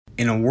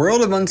In a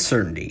world of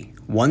uncertainty,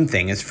 one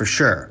thing is for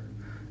sure.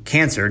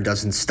 Cancer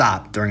doesn't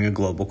stop during a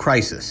global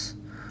crisis.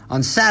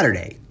 On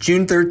Saturday,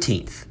 June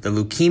 13th, the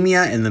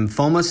Leukemia and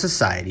Lymphoma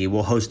Society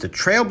will host a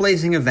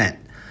trailblazing event,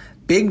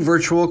 Big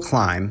Virtual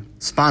Climb,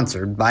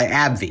 sponsored by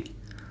AbbVie,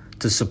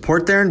 to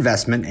support their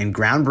investment in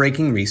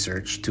groundbreaking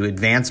research to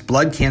advance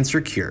blood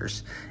cancer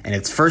cures and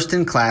its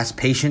first-in-class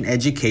patient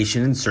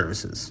education and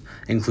services,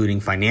 including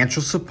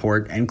financial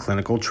support and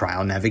clinical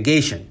trial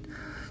navigation.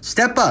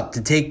 Step up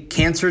to take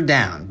cancer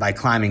down by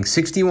climbing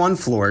 61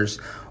 floors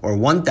or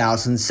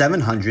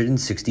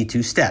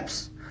 1,762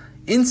 steps.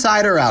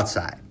 Inside or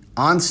outside,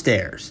 on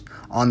stairs,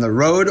 on the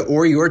road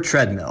or your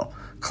treadmill,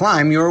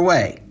 climb your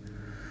way.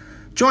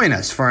 Join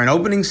us for an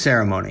opening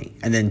ceremony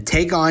and then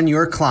take on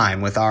your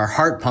climb with our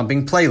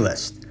heart-pumping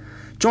playlist.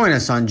 Join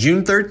us on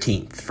June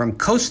 13th from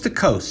coast to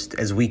coast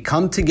as we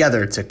come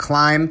together to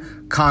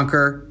climb,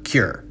 conquer,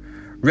 cure.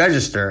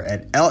 Register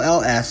at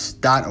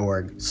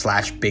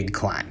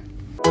lls.org/bigclimb.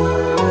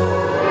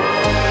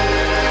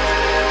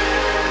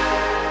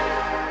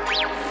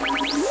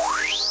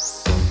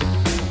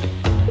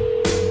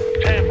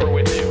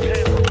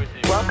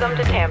 Welcome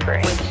to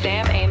Tampering with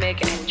Sam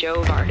Amick and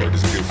Joe Varden.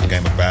 It's a beautiful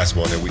game of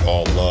basketball that we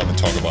all love and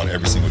talk about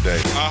every single day.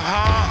 To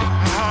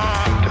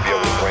be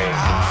able to bring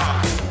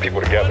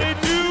people together.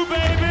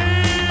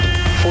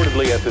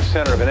 Reportedly at the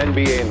center of an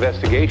NBA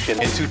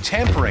investigation into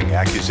tampering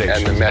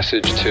accusations. And the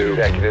message to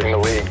executives in the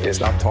league is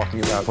stop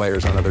talking about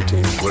players on other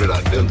teams. What did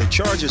I do? The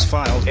charges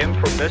filed.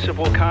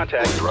 Impermissible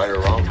contact. Was it right or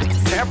wrong?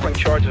 Tampering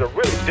charges are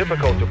really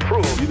difficult to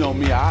prove. You know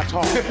me, I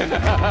talk.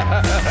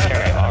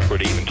 Very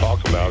awkward to even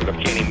talk about. I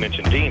can't even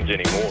mention teams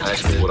anymore.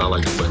 Actually, what I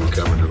like to play with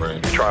Kevin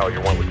Durant. The trial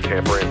you want with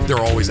tampering. They're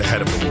always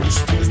ahead of the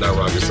rules. It's not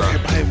rocket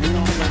science. Hey, we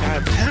know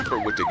I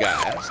tampered with the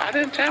guys. I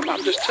didn't tamper.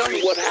 I'm just telling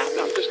you what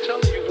happened. I'm just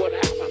telling you what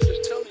happened.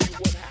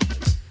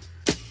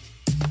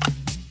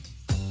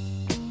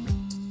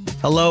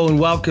 Hello and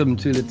welcome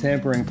to the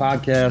Tampering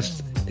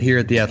Podcast here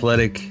at The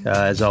Athletic.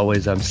 As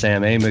always, I'm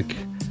Sam Amick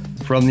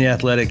from The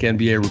Athletic,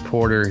 NBA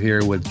reporter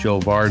here with Joe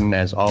Varden.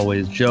 As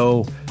always,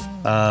 Joe,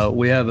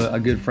 we have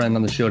a good friend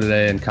on the show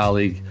today and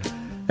colleague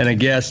and a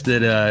guest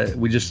that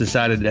we just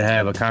decided to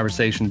have a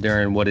conversation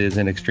during what is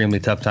an extremely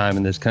tough time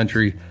in this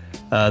country.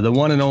 The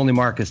one and only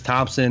Marcus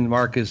Thompson.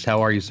 Marcus,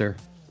 how are you, sir?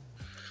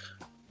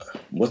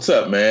 What's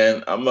up,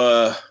 man? I'm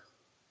all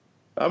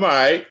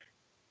right.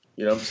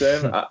 You know what I'm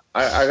saying?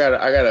 I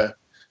got a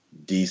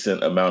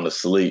decent amount of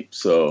sleep,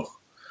 so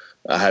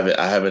I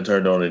haven't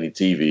turned on any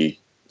TV.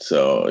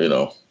 So, you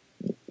know,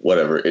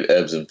 whatever, it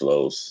ebbs and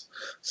flows.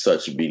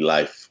 Such be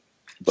life.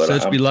 But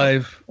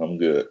life. I'm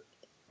good.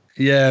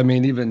 Yeah,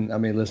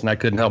 listen, I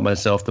couldn't help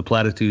myself. The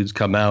platitudes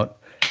come out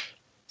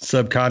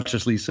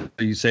subconsciously. So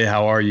you say,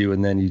 "How are you?"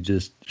 and then you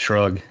just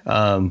shrug.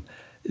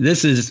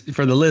 This is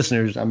for the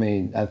listeners. I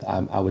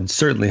would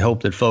certainly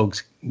hope that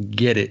folks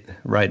get it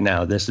right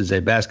now. This is a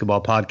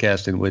basketball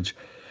podcast in which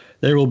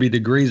there will be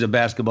degrees of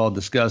basketball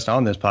discussed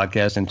on this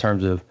podcast in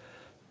terms of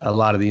a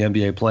lot of the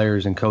NBA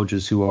players and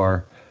coaches who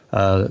are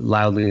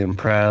loudly and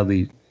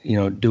proudly,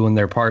 doing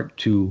their part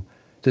to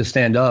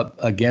stand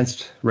up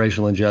against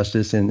racial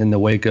injustice in the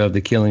wake of the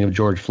killing of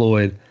George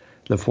Floyd,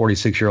 the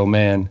 46-year-old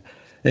man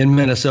in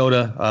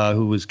Minnesota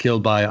who was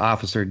killed by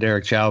Officer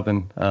Derek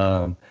Chauvin.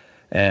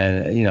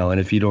 And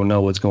if you don't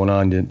know what's going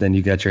on, then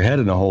you got your head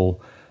in a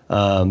hole.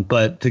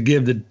 But to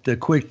give the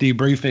quick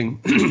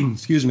debriefing,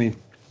 excuse me,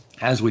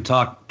 as we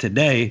talk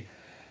today,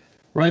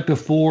 right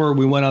before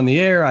we went on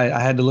the air, I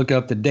had to look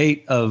up the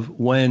date of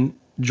when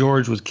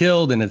George was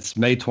killed, and it's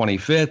May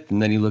 25th.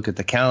 And then you look at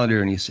the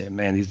calendar and you say,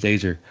 man, these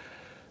days are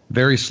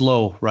very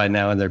slow right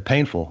now, and they're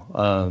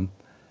painful.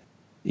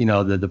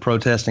 The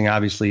protesting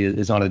obviously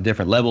is on a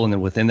different level. And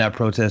then within that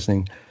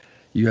protesting,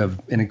 you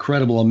have an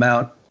incredible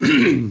amount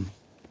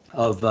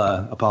of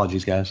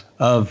apologies, guys,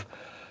 of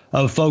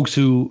folks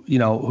who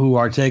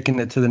are taking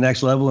it to the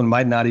next level and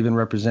might not even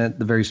represent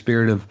the very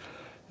spirit of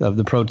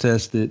the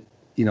protest that,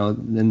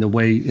 in the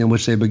way in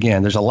which they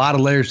began. There's a lot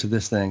of layers to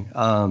this thing.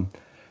 And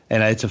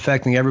it's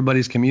affecting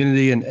everybody's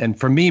community. And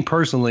for me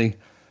personally,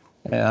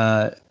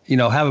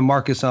 having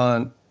Marcus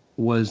on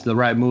was the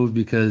right move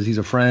because he's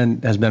a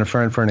friend, has been a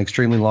friend for an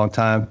extremely long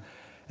time.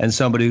 And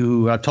somebody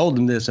who, I've told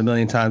him this a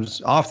million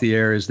times off the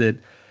air, is that,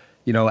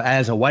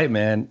 as a white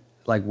man,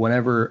 like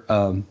whenever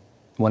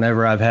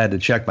I've had to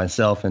check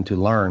myself and to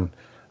learn,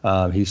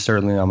 he's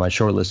certainly on my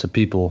short list of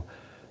people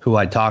who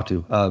I talk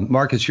to.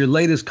 Marcus, your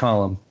latest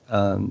column,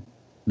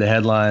 the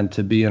headline,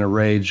 "To Be in a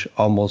Rage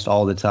Almost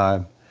All the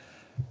Time,"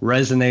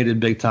 resonated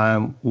big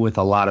time with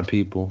a lot of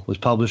people, was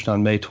published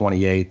on May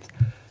 28th.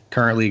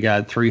 Currently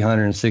got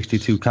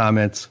 362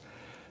 comments.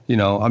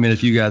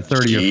 If you got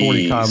 30 or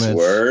 40 comments.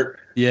 Word.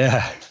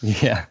 Yeah.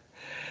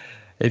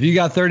 If you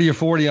got 30 or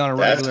 40 on a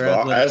regular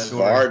that's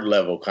Vard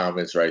level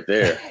comments right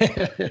there.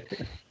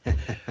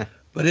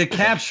 But it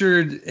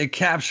captured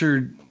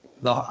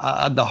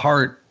the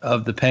heart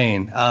of the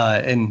pain,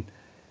 and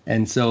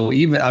so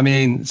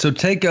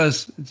take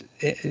us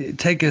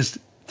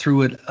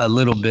through it a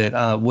little bit.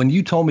 When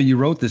you told me you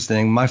wrote this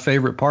thing, my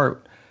favorite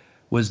part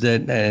was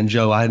that, and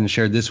Joe, I hadn't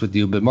shared this with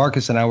you, but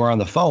Marcus and I were on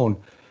the phone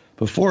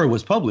before it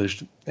was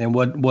published. And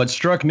what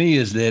struck me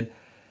is that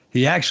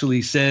he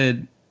actually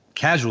said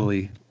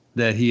casually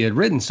that he had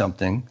written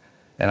something.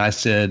 And I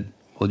said,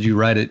 well, did you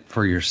write it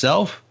for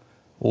yourself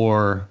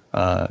or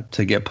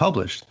to get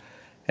published?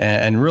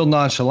 And real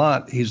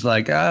nonchalant, he's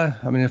like, I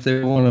mean, if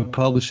they want to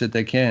publish it,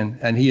 they can.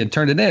 And he had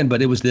turned it in,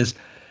 but it was this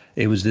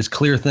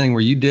clear thing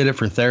where you did it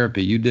for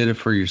therapy. You did it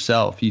for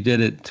yourself. You did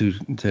it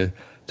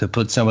to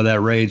put some of that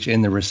rage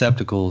in the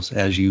receptacles,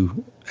 as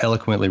you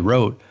eloquently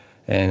wrote,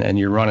 and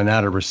you're running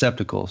out of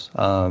receptacles.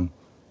 I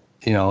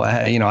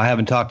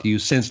haven't talked to you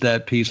since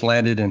that piece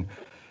landed and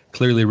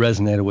clearly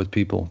resonated with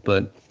people,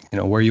 but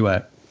where are you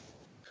at?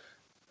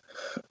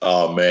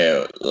 Oh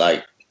man,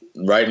 like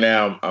right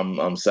now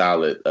I'm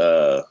solid.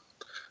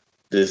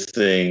 This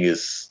thing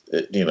is,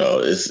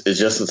 it's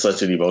just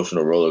such an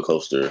emotional roller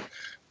coaster.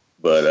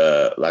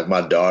 But like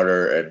my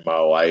daughter and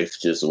my wife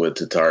just went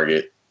to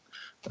Target.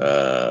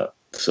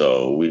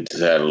 So we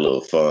just had a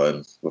little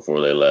fun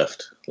before they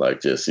left, like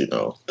just,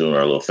 doing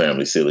our little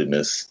family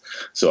silliness.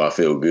 So I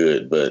feel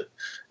good, but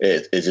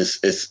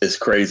it's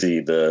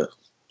crazy the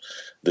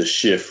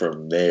shift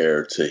from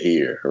there to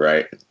here,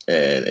 right?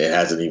 And it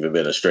hasn't even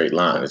been a straight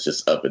line. It's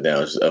just up and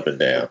down, just up and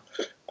down.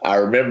 I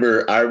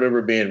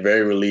remember being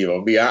very relieved.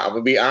 I'm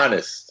gonna be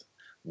honest,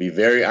 be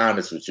very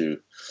honest with you.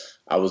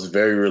 I was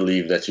very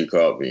relieved that you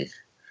called me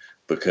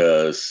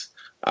because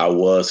I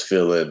was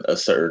feeling a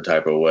certain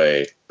type of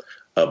way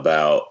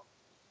about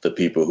the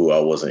people who I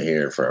wasn't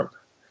hearing from.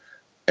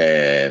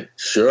 And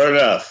sure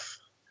enough,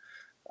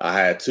 I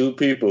had two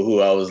people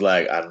who I was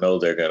like, I know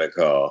they're going to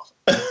call.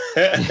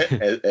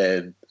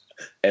 and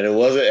it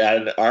wasn't,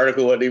 an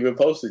article wasn't even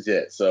posted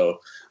yet. So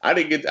I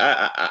didn't get,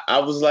 I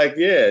was like,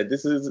 yeah,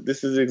 this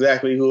is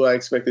exactly who I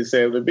expected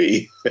Sam to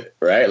be.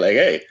 Right? Like,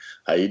 hey,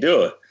 how you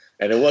doing?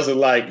 And it wasn't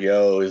like,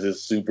 yo, is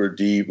this super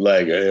deep?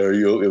 Like, hey, are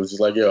you? It was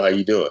just like, yo, how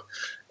you doing?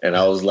 And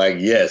I was like,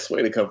 yes,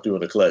 way to come through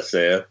in the clutch,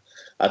 Sam.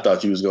 I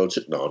thought you was going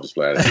to, no, I'm just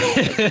playing.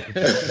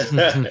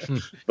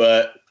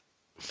 But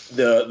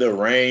the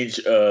range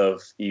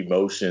of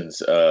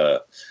emotions,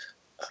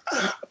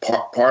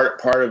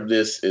 part of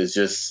this is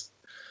just,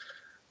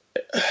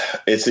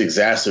 it's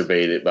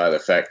exacerbated by the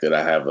fact that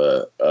I have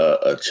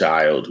a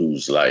child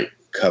who's like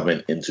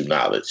coming into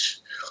knowledge.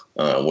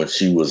 When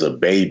she was a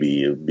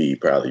baby, it would be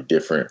probably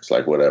different. It's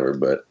like whatever,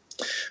 but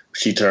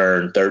she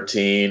turned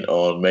 13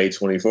 on May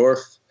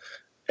 24th.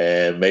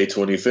 And May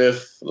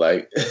 25th,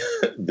 like,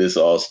 this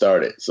all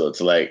started. So it's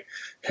like,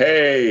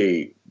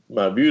 hey,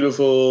 my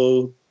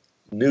beautiful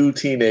new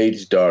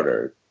teenage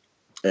daughter,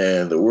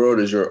 and the world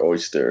is your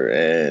oyster,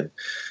 and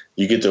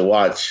you get to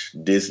watch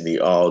Disney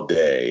all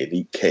day and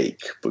eat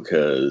cake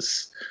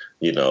because,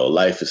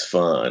 life is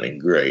fun and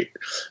great.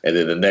 And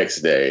then the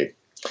next day,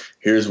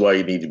 here's why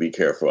you need to be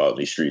careful out in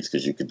these streets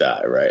because you could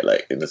die, right?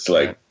 Like, and it's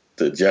like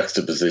the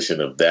juxtaposition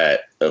of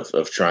that,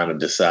 of trying to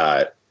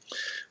decide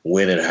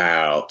when and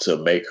how to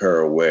make her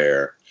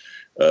aware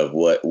of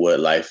what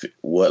life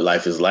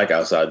is like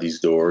outside these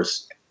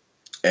doors,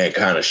 and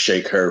kind of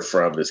shake her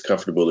from this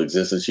comfortable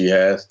existence she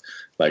has.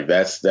 Like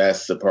that's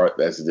the part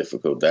that's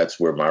difficult. That's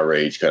where my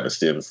rage kind of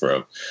stems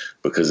from,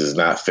 because it's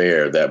not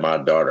fair that my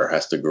daughter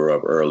has to grow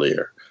up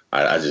earlier.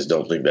 I just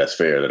don't think that's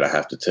fair that I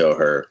have to tell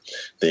her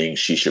things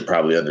she should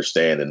probably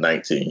understand at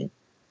 19,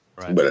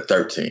 right, but at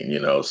 13,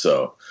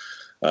 So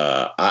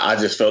I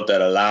just felt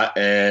that a lot,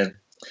 and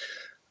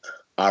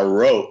I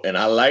wrote, and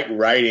I like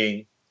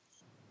writing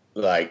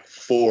like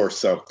for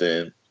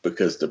something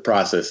because the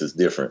process is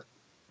different.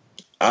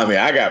 I mean,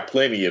 I got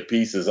plenty of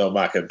pieces on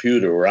my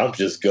computer where I'm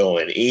just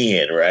going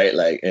in, right?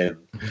 Like, and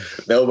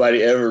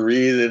nobody ever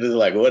reads it. It's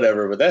like,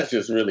 whatever, but that's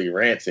just really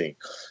ranting.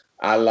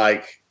 I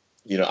like,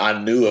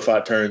 I knew if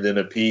I turned in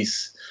a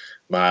piece,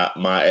 my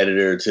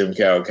editor, Tim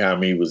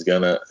Kawakami,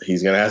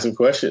 he's gonna have some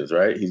questions,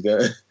 right? He's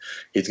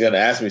gonna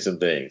ask me some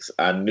things.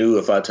 I knew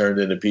if I turned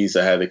in a piece,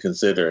 I had to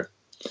consider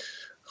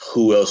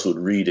who else would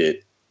read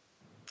it,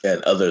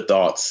 and other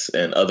thoughts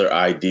and other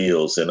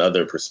ideals and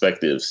other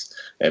perspectives,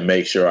 and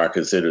make sure I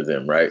consider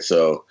them, right?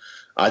 So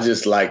I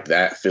just like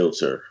that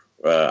filter.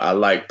 I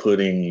like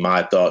putting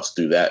my thoughts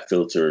through that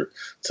filter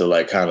to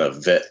like kind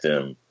of vet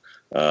them.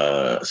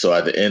 So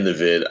at the end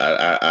of it,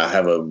 I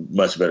have a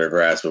much better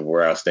grasp of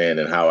where I stand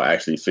and how I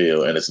actually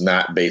feel. And it's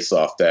not based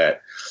off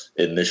that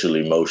initial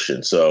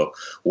emotion. So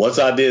once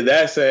I did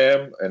that,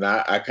 Sam, and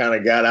I kind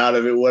of got out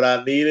of it what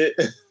I needed,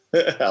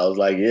 I was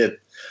like, yeah,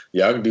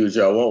 y'all can do what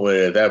y'all want with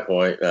it at that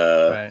point.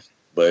 Right.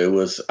 But it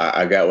was,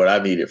 I got what I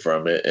needed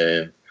from it.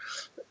 And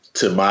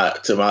to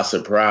my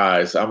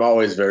surprise, I'm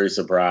always very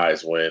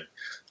surprised when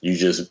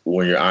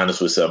you're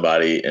honest with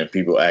somebody and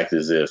people act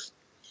as if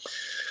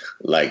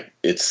like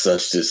it's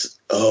such this,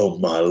 oh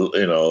my,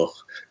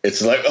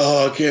 it's like,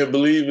 oh, I can't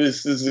believe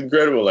this is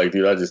incredible. Like,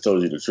 dude, I just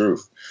told you the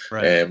truth.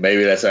 Right. And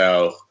maybe that's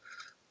how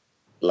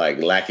like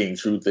lacking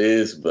truth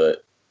is,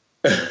 but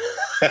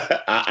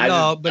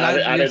I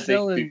didn't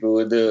think people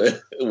would do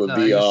it. It would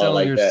be all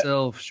like that. You're selling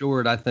yourself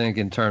short, I think,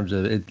 in terms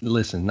of it.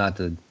 Listen, not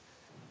to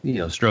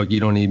you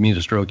don't need me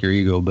to stroke your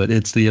ego, but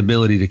it's the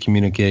ability to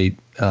communicate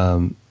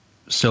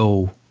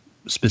so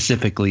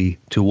specifically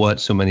to what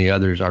so many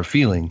others are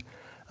feeling.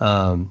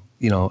 And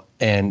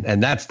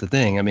that's the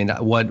thing. I mean,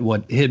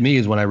 what hit me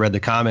is when I read the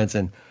comments,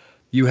 and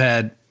you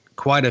had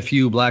quite a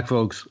few black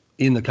folks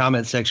in the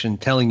comment section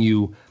telling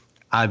you,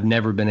 I've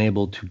never been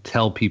able to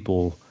tell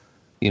people,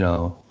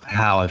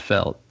 how I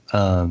felt.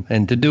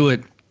 And to do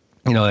it,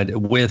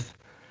 with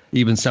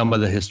even some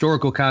of the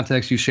historical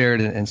context you shared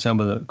and some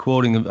of the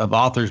quoting of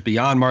authors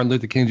beyond Martin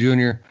Luther King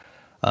Jr.,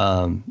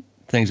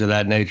 things of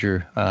that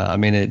nature.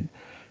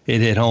 It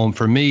hit home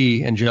for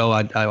me. And Joe,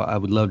 I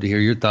would love to hear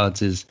your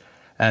thoughts. Is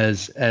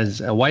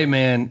as a white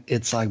man,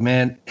 it's like,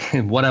 man,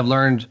 what I've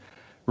learned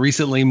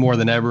recently more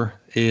than ever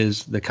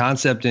is the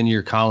concept in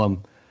your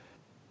column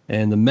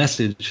and the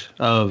message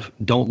of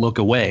don't look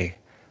away.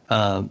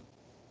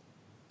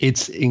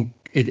 It's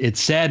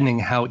saddening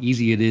how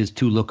easy it is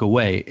to look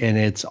away. And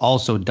it's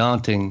also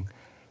daunting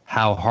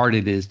how hard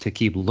it is to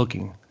keep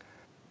looking.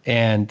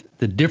 And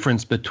the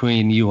difference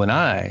between you and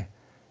I,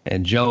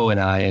 and Joe and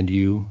I and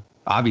you,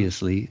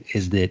 obviously,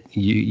 is that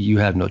you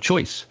have no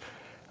choice.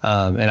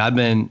 And I've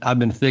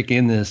been thick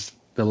in this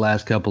the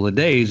last couple of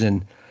days,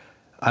 and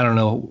I don't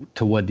know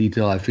to what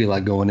detail I feel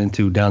like going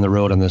into down the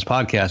road on this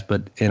podcast,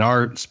 but in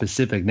our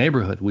specific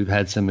neighborhood, we've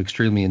had some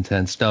extremely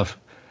intense stuff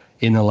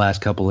in the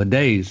last couple of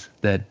days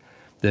that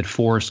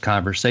forced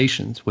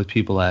conversations with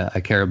people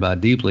I care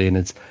about deeply. And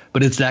it's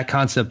that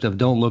concept of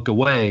don't look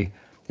away,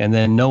 and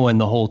then knowing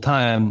the whole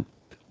time,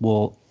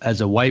 well,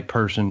 as a white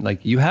person,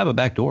 like, you have a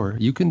back door.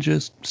 You can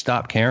just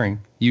stop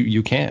caring.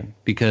 You can,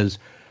 because,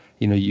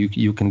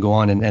 you can go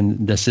on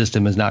and the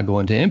system is not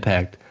going to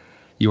impact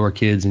your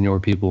kids and your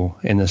people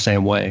in the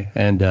same way.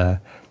 And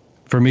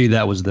for me,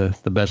 that was the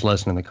best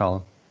lesson in the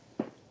column.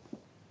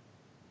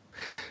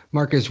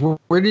 Marcus,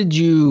 where did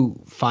you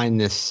find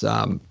this,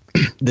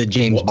 the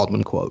James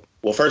Baldwin quote?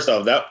 Well, first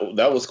off,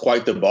 that was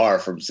quite the bar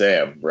from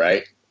Sam,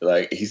 right?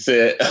 Like, he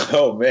said,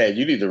 oh, man,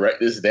 you need to write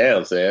this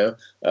down, Sam.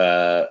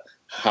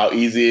 How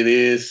easy it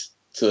is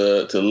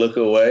to look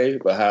away,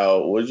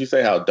 but what did you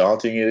say? How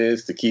daunting it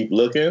is to keep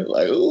looking?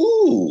 Like,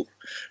 ooh,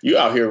 you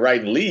out here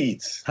writing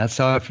leads. That's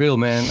how I feel,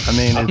 man. I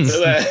mean,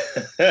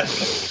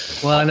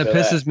 it's well, and it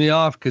pisses me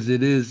off because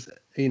it is,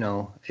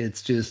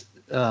 it's just,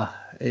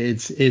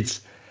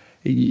 it's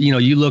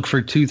you look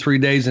for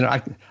 2-3 days, and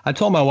I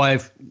told my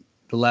wife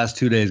the last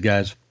 2 days,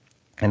 guys,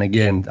 and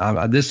again,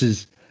 this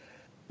is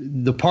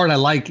the part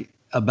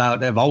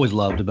I've always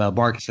loved about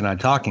Marcus and I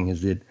talking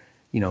is that,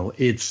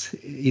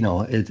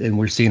 and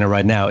we're seeing it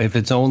right now. If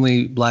it's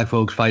only black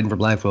folks fighting for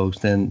black folks,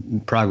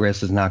 then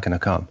progress is not going to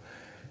come.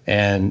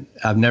 And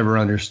I've never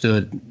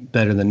understood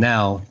better than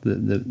now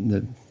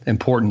the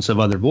importance of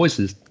other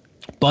voices.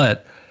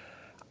 But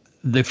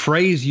the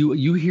phrase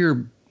you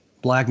hear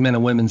black men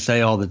and women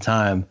say all the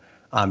time,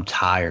 I'm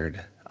tired.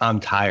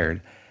 And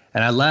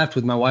I laughed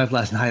with my wife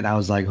last night. I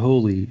was like,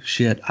 holy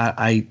shit,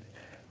 I'm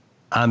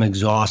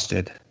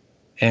exhausted.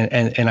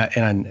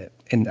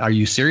 And are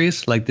you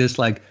serious? Like this,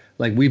 like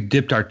we've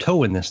dipped our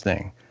toe in this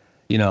thing,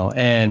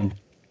 and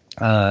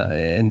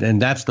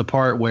that's the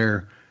part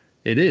where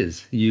it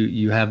is,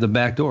 you have the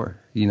back door,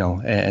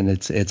 and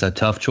it's a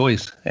tough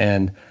choice,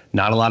 and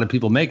not a lot of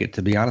people make it,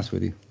 to be honest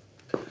with you.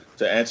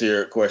 To answer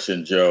your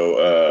question,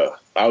 Joe,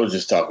 I was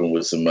just talking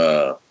with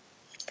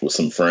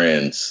some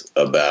friends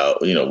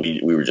about,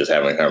 we were just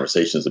having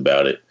conversations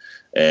about it,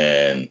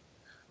 and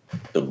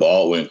the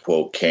Baldwin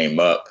quote came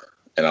up,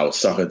 and I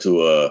was talking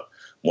to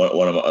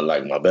one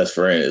of my best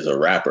friend is a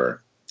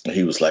rapper, and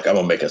he was like, I'm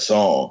gonna make a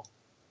song.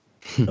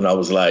 And I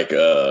was like,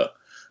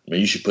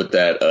 you should put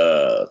that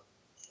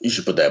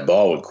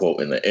Baldwin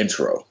quote in the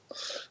intro.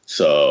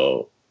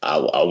 So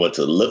I went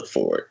to look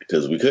for it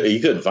because he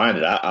couldn't find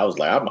it. I was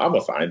like, I'm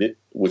gonna find it,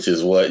 which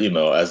is what,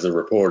 as the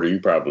reporter, you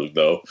probably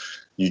know,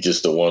 you're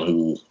just the one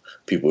who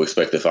people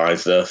expect to find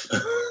stuff.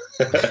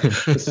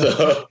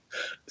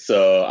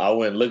 So I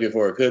went looking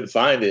for it, couldn't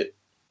find it.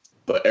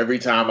 But every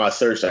time I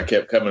searched, I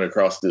kept coming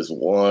across this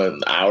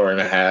 1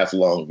 hour-and-a-half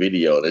long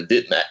video. And it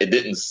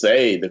didn't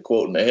say the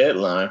quote in the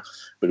headline,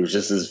 but it was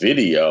just this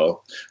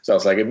video. So I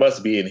was like, it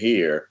must be in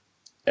here.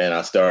 And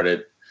I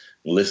started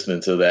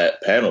listening to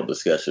that panel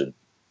discussion.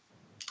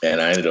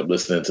 And I ended up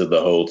listening to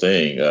the whole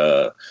thing.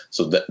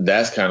 So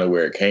that's kind of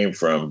where it came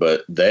from.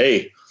 But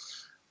they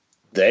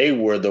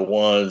were the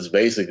ones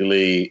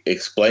basically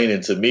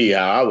explaining to me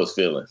how I was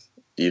feeling.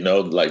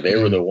 Like they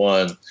were the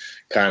one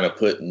kind of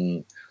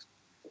putting...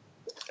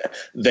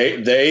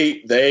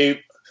 They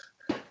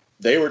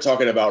were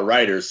talking about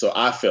writers, so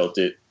I felt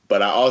it,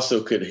 but I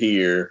also could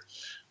hear,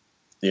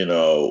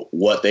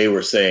 what they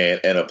were saying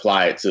and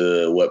apply it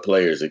to what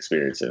players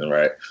experiencing,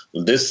 right?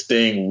 This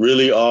thing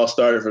really all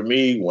started for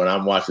me when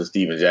I'm watching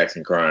Steven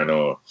Jackson crying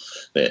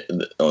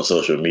on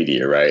social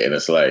media, right? And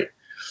it's like,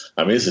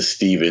 this is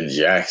Steven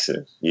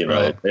Jackson,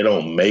 Right. They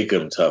don't make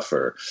him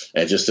tougher.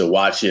 And just to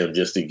watch him,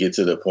 just to get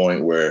to the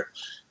point where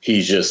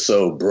he's just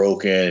so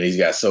broken and he's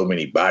got so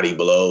many body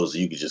blows,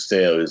 you can just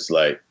tell it's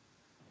like,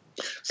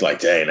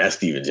 dang, that's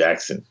Steven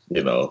Jackson.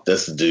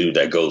 That's the dude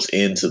that goes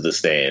into the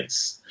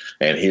stands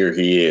and here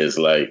he is,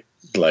 like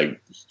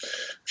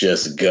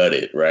just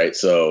gutted, right?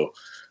 So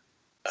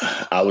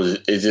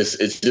it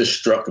just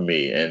struck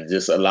me, and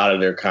just a lot of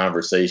their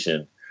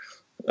conversation.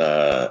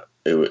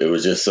 It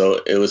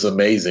was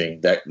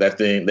amazing that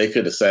thing. They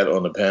could have sat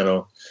on the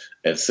panel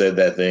and said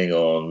that thing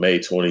on May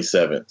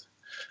 27th,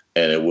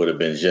 and it would have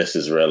been just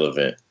as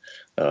relevant.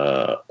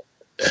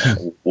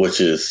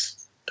 Which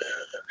is,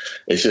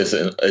 it's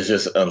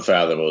just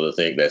unfathomable to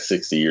think that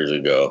 60 years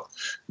ago,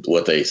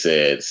 what they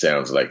said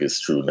sounds like it's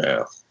true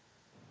now.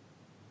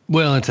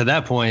 Well, and to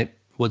that point,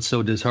 what's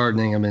so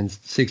disheartening, I mean,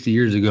 60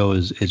 years ago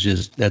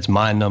that's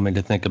mind-numbing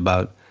to think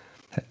about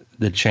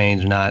the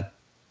change not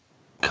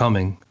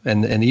coming.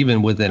 And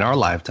even within our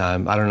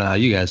lifetime, I don't know how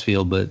you guys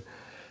feel, but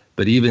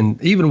even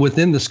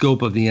within the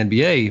scope of the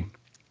NBA,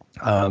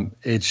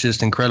 it's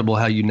just incredible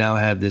how you now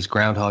have this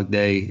Groundhog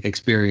Day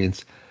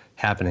experience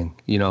happening.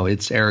 You know,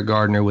 it's Eric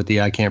Gardner with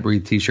the I Can't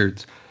Breathe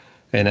t-shirts,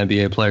 and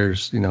NBA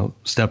players, you know,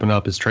 stepping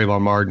up as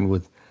Trayvon Martin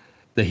with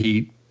the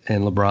Heat,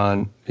 and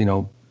LeBron, you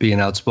know,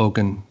 being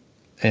outspoken.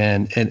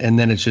 And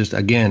then it's just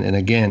again and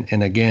again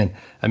and again.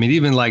 I mean,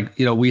 even like,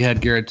 you know, we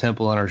had Garrett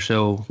Temple on our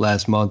show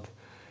last month,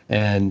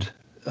 and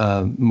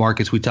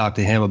Marcus, we talked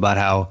to him about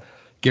how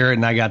Garrett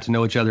and I got to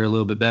know each other a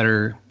little bit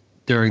better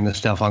during the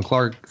Stephon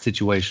Clark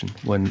situation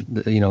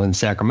when, you know, in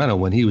Sacramento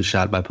when he was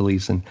shot by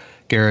police, and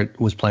Garrett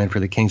was playing for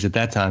the Kings at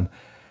that time.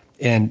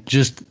 And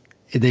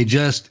they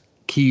just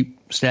keep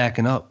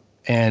stacking up.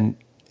 And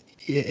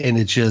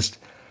it's just,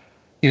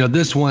 you know,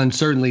 this one,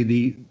 certainly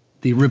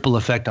the ripple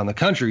effect on the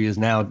country is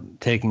now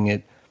taking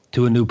it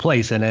to a new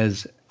place. And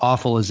as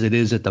awful as it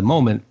is at the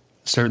moment,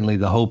 certainly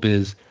the hope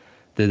is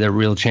that a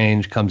real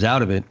change comes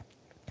out of it.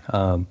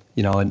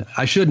 You know, and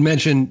I should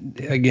mention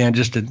again,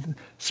 just to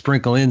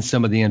sprinkle in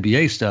some of the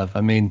NBA stuff.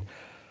 I mean,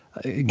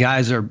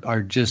 guys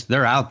are just,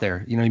 they're out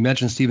there. You know, you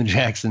mentioned Steven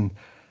Jackson.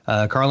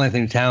 Karl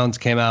Anthony Towns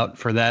came out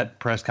for that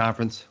press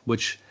conference,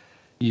 which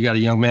you got a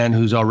young man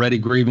who's already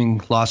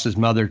grieving, lost his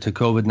mother to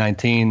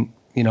COVID-19,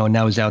 you know, and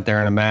now he's out there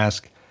in a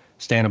mask,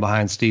 standing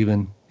behind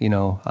Steven, you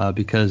know,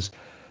 because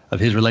of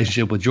his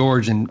relationship with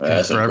George. And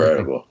that's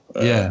incredible.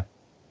 Yeah.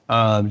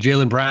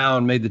 Jaylen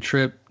Brown made the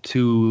trip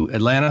to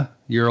Atlanta,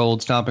 your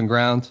old stomping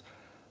grounds,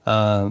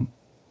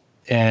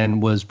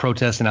 and was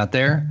protesting out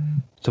there.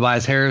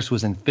 Tobias Harris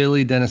was in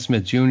Philly. Dennis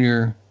Smith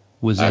Jr.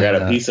 was I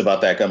got a piece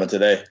about that coming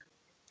today.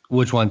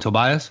 Which one,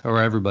 Tobias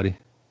or everybody?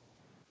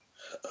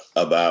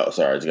 About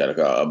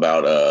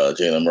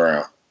Jaylen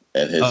Brown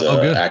and his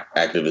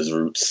activist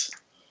roots.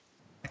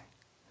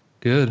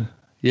 Good.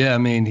 Yeah, I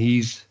mean,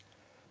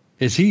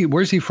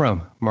 where's he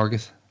from,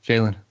 Marcus?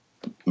 Jaylen?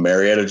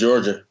 Marietta,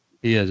 Georgia.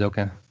 He is,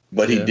 okay.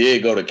 But he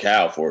did go to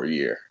Cal for a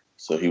year,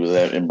 so he was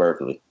in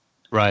Berkeley.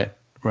 Right.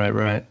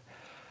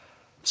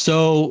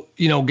 So,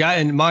 you know,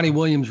 Monty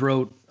Williams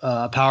wrote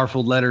a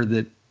powerful letter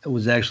that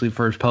was actually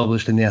first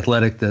published in The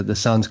Athletic, the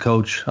Suns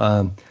coach.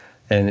 And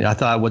I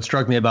thought what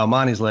struck me about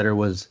Monty's letter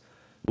was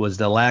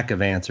the lack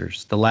of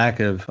answers, the lack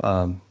of,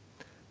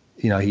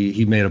 you know,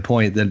 he made a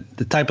point that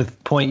the type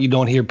of point you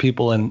don't hear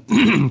people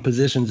in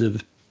positions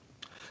of,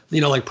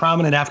 you know, like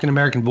prominent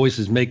African-American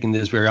voices making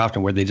this very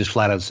often, where they just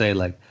flat out say,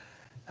 like,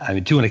 I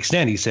mean, to an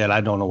extent, he said,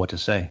 I don't know what to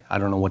say. I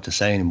don't know what to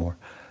say anymore.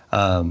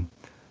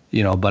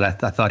 You know, but I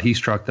thought he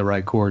struck the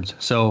right chords.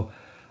 So,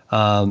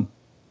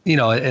 you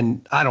know,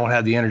 and I don't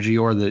have the energy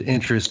or the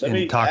interest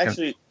in talking.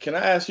 Actually, can I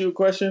ask you a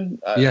question?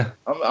 Yeah.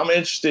 I'm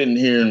interested in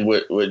hearing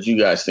what you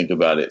guys think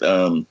about it.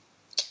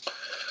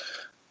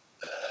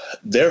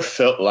 There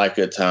felt like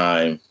a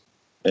time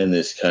in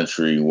this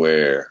country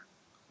where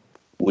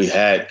we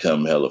had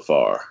come hella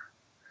far.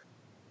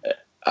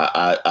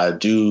 I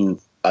do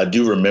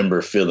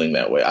remember feeling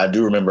that way. I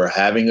do remember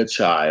having a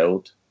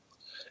child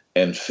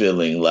and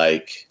feeling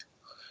like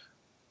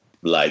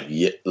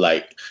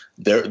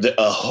there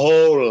a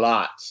whole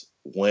lot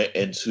went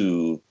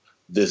into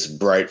this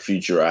bright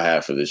future I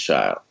have for this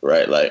child,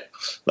 right? Like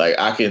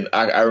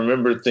I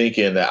remember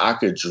thinking that I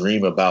could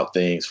dream about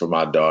things for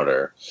my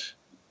daughter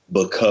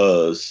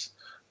because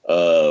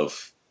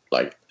of,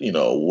 like, you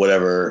know,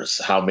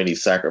 how many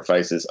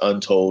sacrifices,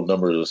 untold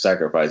numbers of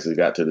sacrifices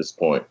got to this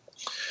point.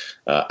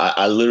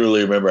 I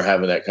literally remember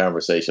having that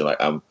conversation.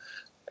 Like, I'm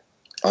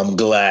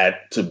glad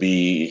to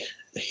be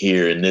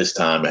here in this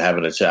time and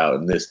having a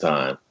child in this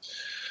time.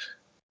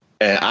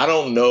 And I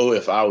don't know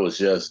if I was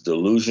just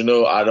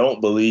delusional. I don't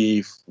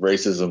believe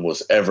racism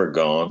was ever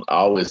gone. I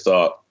always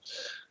thought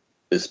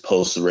this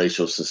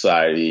post-racial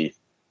society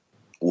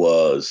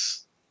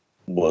was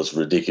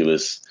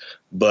ridiculous.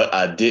 But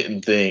I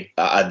did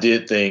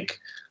think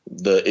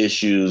the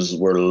issues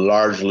were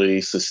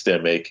largely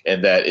systemic,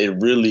 and that it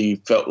really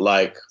felt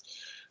like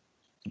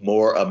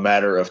more a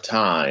matter of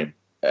time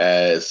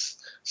as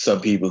some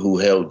people who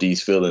held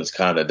these feelings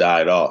kind of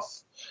died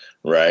off,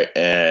 right?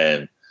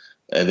 And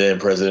then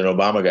President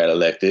Obama got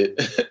elected,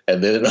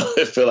 and then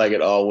it felt like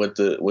it all went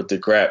to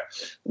crap.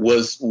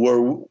 Was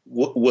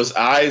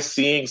I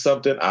seeing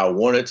something I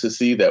wanted to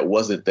see that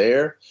wasn't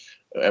there?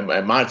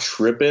 Am I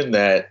tripping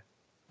that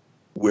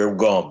we're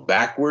going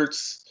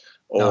backwards,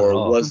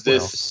 or was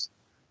this?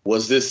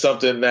 Was this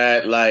something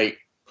that like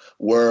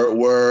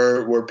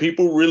were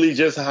people really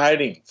just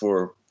hiding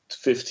for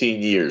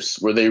 15 years?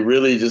 Were they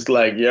really just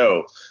like,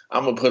 yo,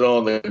 I'm gonna put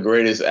on the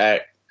greatest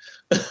act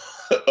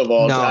of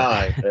all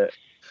time?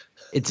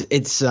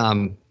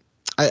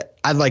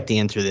 I'd like to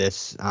answer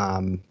this.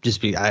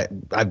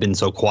 I've been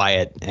so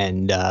quiet,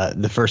 and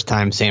the first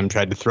time Sam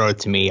tried to throw it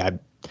to me, I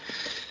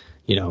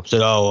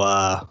said,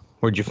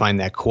 where'd you find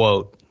that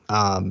quote?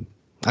 I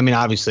mean,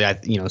 obviously,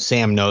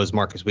 Sam knows,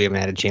 Marcus, we haven't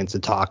had a chance to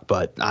talk,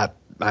 but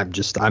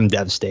I'm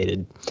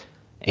devastated.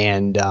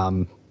 And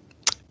and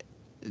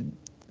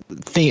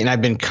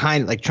I've been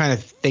kind of like trying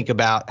to think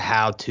about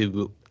how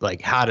to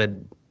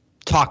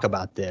talk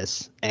about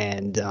this.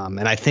 And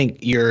I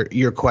think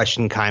your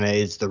question kind of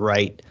is the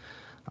right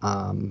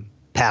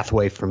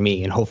pathway for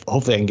me, and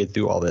hopefully I can get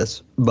through all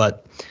this.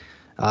 But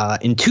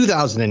in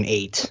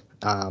 2008,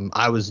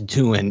 I was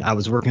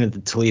working at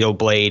the Toledo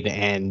Blade,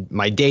 and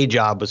my day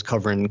job was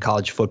covering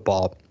college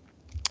football,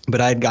 but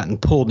I had gotten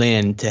pulled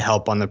in to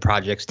help on the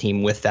projects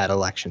team with that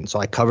election. So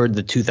I covered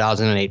the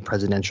 2008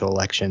 presidential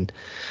election,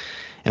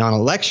 and on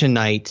election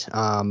night,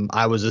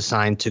 I was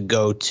assigned to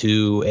go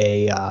to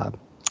the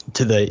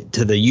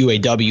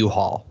UAW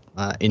hall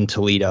in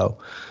Toledo.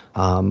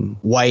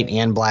 White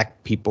and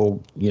black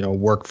people,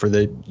 work for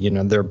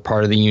they're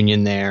part of the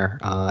union there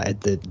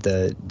at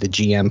the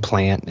GM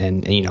plant,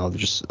 and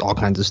just all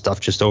kinds of stuff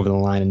just over the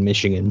line in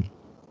Michigan.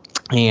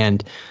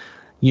 And,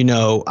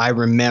 I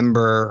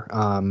remember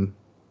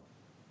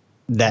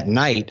that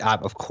night,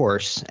 of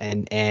course,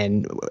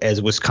 and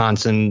as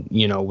Wisconsin,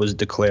 was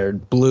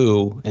declared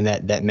blue, and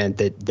that meant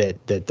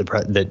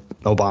that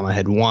Obama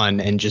had won,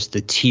 and just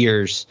the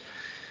tears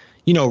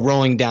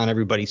rolling down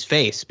everybody's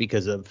face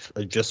because of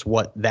just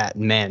what that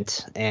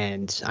meant.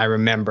 And I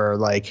remember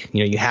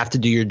you have to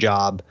do your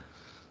job.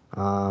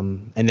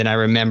 And then I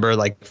remember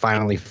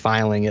finally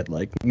filing at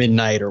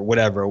midnight or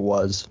whatever it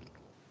was.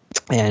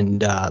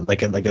 And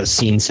like a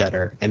scene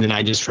setter. And then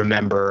I just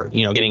remember,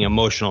 getting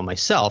emotional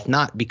myself,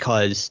 not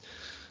because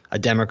a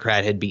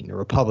Democrat had beaten a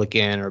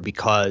Republican or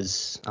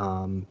because,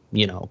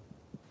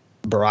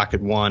 Barack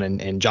had won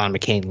and John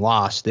McCain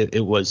lost.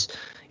 It was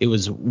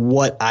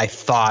what I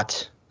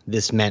thought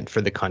this meant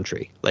for the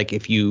country. Like,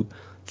 if you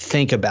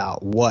think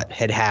about what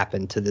had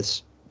happened to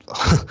this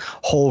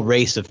whole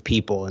race of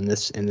people in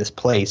this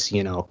place,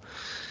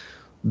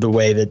 the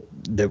way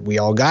that we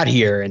all got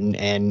here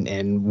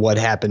and what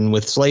happened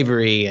with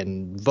slavery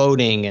and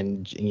voting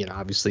and,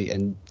 obviously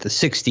in the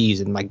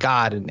 60s, and my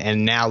God,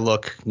 and now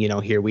look,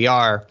 here we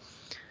are.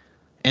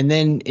 And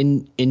then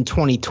in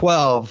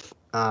 2012,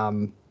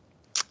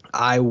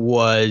 I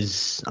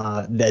was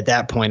at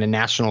that point a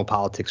national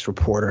politics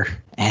reporter,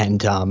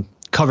 and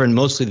covering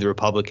mostly the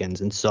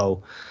Republicans. And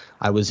so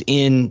I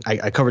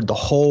covered the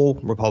whole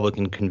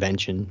Republican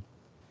convention,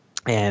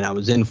 and I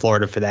was in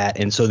Florida for that.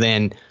 And so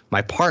then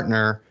my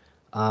partner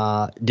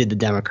did the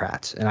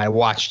Democrats, and I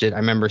watched it. I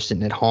remember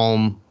sitting at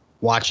home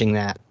watching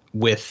that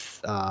with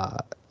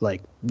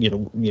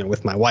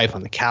with my wife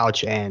on the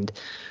couch, and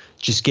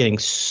just getting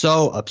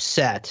so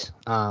upset.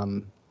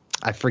 I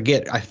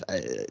forget.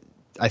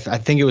 I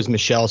think it was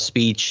Michelle's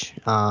speech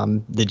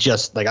that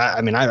just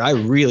I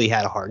really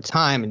had a hard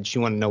time, and she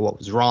wanted to know what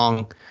was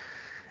wrong.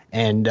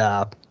 And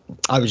I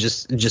was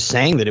just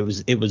saying that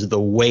it was the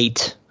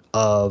weight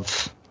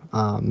of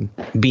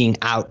being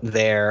out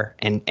there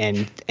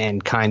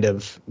and kind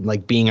of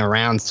being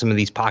around some of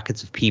these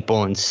pockets of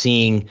people and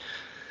seeing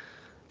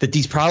that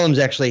these problems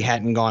actually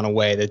hadn't gone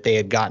away, that they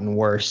had gotten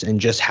worse, and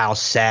just how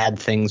sad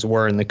things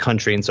were in the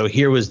country. And so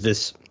here was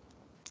this,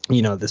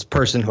 this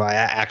person who I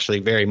actually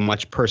very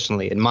much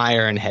personally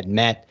admire and had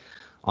met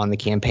on the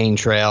campaign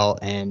trail,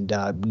 and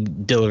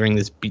delivering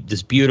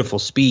this beautiful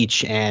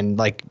speech, and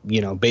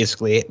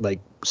basically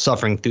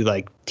suffering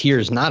through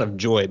tears, not of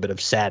joy, but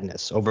of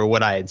sadness over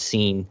what I had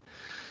seen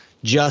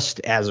just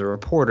as a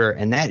reporter.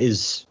 And that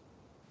is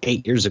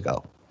 8 years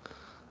ago.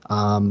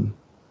 And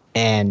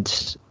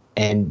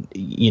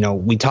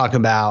we talk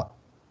about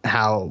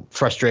how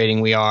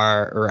frustrating we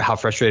are, or how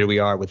frustrated we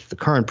are with the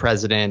current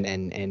president,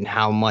 and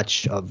how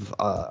much of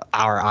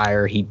our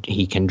ire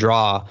he can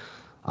draw.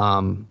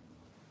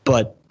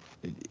 But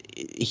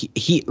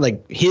he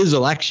his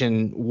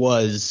election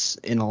was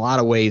in a lot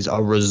of ways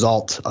a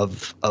result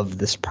of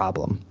this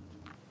problem.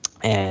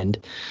 And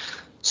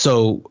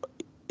so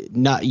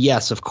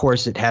yes, of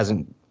course it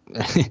hasn't,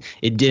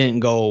 it didn't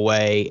go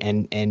away,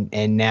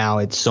 and now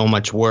it's so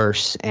much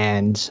worse.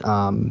 And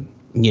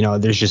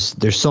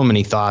there's so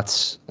many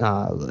thoughts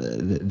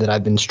that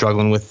I've been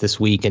struggling with this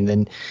week, and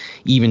then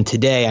even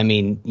today. I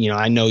mean,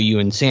 I know you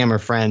and Sam are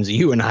friends.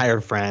 You and I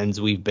are friends.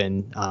 We've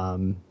been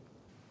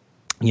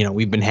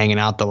we've been hanging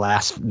out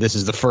this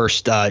is the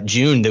first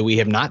June that we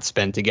have not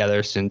spent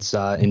together since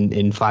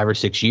in 5 or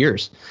 6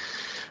 years.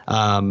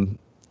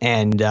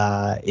 And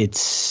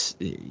it's,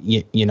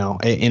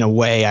 in a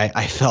way,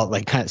 I felt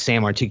like kind of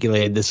Sam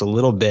articulated this a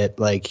little bit,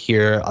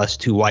 here, us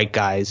two white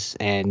guys,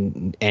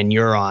 and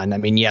you're on. I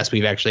mean, yes,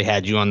 we've actually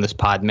had you on this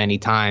pod many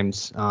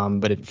times,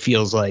 but it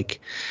feels like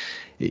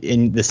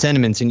in the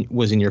sentiments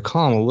was in your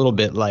column a little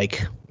bit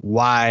like,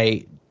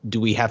 why do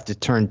we have to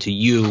turn to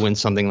you when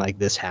something like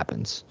this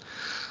happens?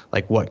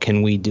 Like, what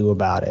can we do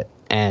about it?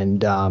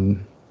 And,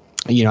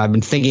 I've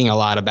been thinking a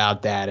lot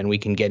about that, and we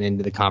can get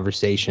into the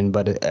conversation,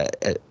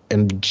 but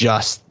I'm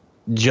just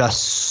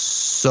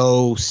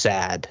so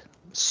sad.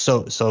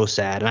 So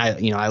sad.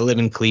 And I live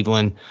in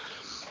Cleveland,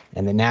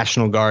 and the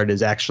National Guard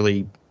is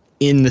actually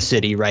in the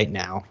city right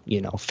now,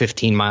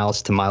 15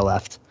 miles to my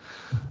left.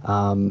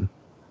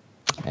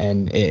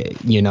 And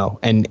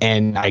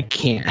I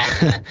can't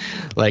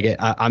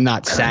I'm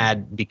not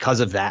sad because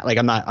of that. Like,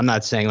 I'm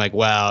not saying like,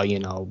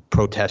 well,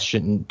 protests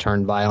shouldn't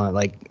turn violent.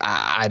 Like,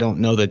 I don't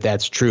know that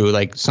that's true.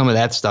 Like, some of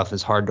that stuff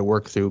is hard to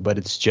work through, but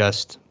it's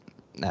just,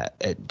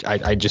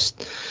 I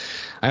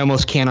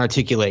almost can't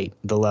articulate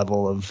the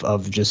level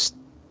of just,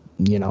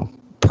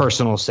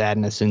 personal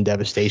sadness and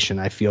devastation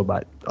I feel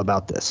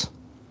about this.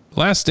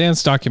 Last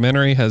Dance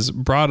documentary has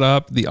brought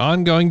up the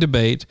ongoing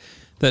debate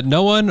that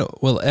no one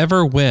will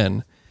ever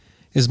win.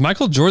 Is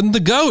Michael Jordan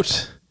the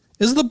GOAT?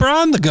 Is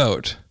LeBron the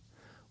GOAT?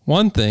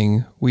 One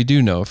thing we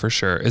do know for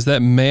sure is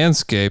that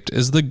Manscaped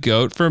is the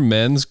GOAT for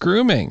men's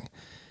grooming.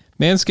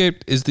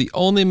 Manscaped is the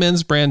only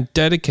men's brand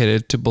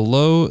dedicated to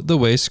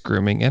below-the-waist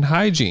grooming and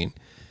hygiene.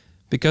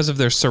 Because of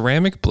their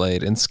ceramic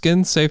blade and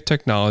skin-safe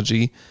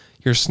technology,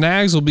 your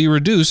snags will be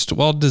reduced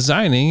while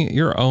designing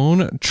your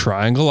own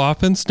triangle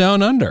offense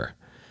down under.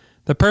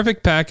 The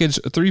Perfect Package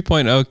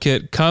 3.0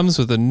 kit comes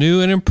with a new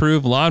and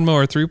improved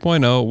Lawnmower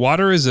 3.0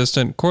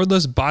 water-resistant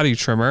cordless body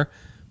trimmer,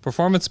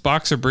 performance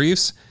boxer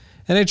briefs,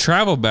 and a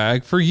travel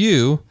bag for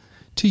you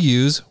to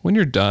use when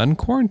you're done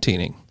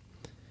quarantining.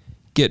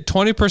 Get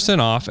 20%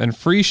 off and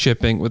free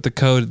shipping with the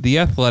code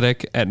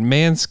THEATHLETIC at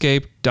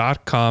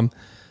manscaped.com.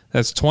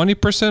 That's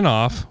 20%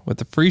 off with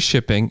the free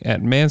shipping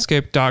at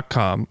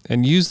manscaped.com,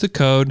 and use the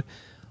code,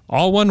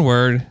 all one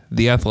word,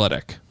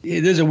 THEATHLETIC.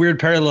 There's a weird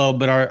parallel,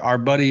 but our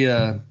buddy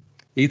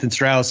Ethan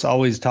Strauss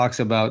always talks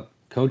about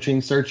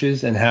coaching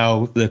searches and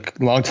how the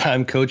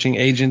longtime coaching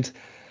agent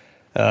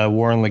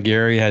Warren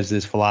Legary has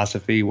this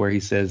philosophy where he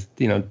says,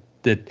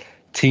 that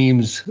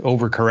teams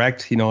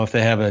overcorrect. If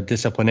they have a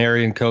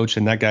disciplinarian coach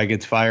and that guy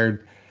gets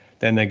fired,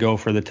 then they go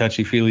for the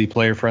touchy-feely,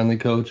 player-friendly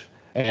coach.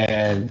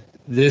 And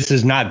this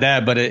is not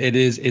that, but it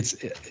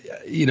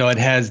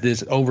has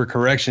this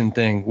overcorrection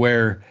thing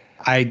where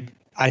I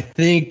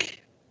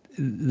think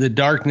the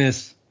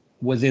darkness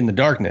was in the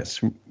darkness.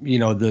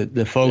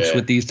 The folks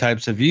with these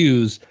types of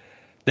views,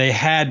 they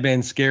had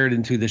been scared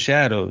into the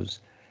shadows.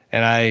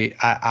 And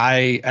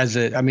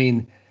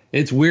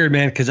it's weird,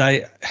 man, because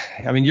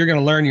you're going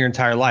to learn your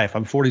entire life.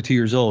 I'm 42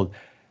 years old.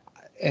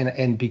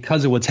 And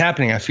because of what's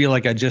happening, I feel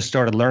like I just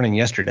started learning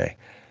yesterday,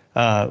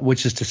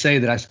 which is to say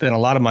that I spent a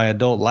lot of my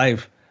adult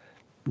life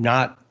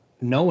not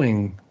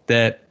knowing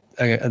that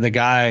the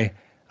guy,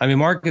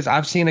 Marcus,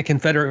 I've seen a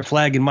Confederate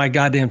flag in my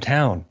goddamn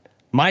town,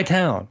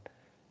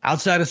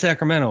 outside of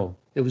Sacramento.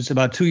 It was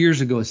about 2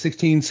 years ago, a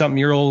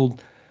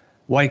 16-something-year-old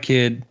white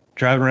kid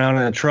driving around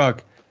in a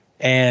truck,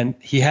 and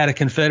he had a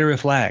Confederate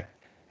flag.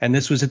 And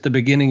this was at the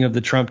beginning of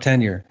the Trump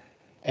tenure.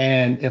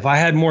 And if I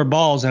had more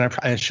balls, and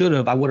I should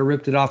have, I would have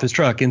ripped it off his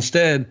truck.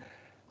 Instead,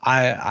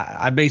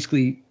 I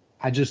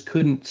just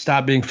couldn't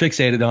stop being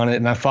fixated on it,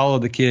 and I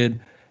followed the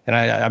kid. And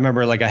I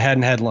remember, I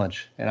hadn't had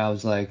lunch, and I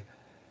was like,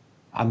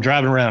 I'm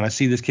driving around. I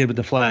see this kid with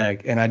the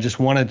flag, and I just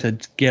wanted to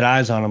get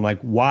eyes on him. Like,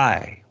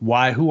 why?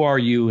 Who are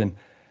you, and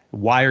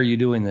why are you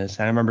doing this?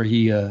 And I remember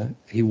he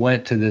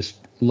went to this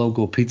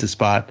local pizza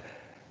spot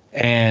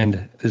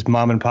and this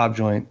mom and pop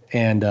joint,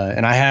 and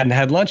I hadn't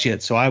had lunch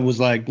yet. So I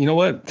was like, you know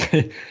what?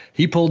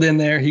 He pulled in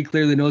there. He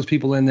clearly knows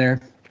people in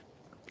there,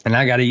 and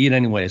I got to eat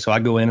anyway. So I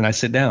go in and I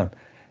sit down,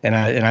 and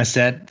I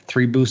sat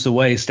 3 booths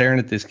away staring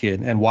at this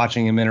kid and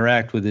watching him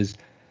interact with his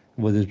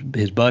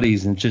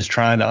buddies and just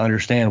trying to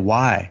understand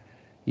why,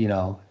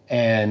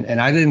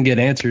 and I didn't get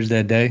answers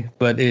that day,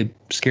 but it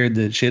scared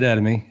the shit out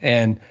of me.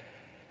 And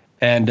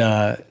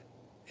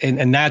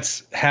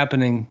that's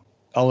happening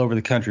all over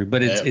the country,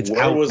 but it's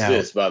where out was now.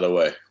 this, by the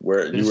way,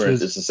 where you were?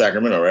 This is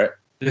Sacramento, right?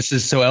 This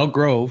is Elk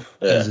Grove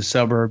is a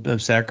suburb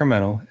of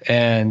Sacramento.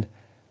 And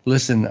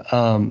listen,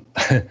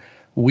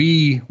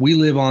 we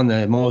live on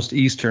the most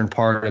eastern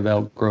part of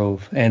Elk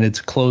Grove, and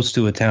it's close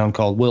to a town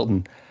called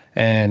Wilton.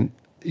 And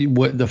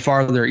the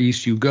farther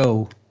east you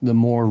go, the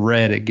more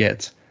red it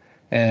gets.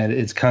 And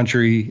it's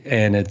country,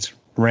 and it's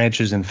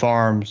ranches and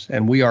farms,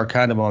 and we are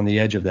kind of on the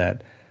edge of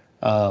that.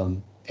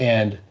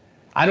 And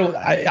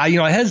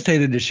I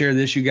hesitated to share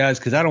this, you guys,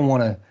 because I don't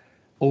want to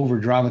over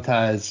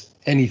dramatize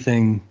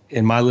anything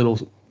in my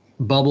little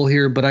bubble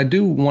here, but I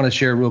do want to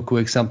share real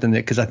quick something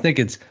because I think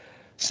it's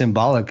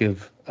symbolic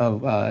of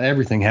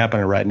everything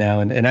happening right now.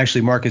 And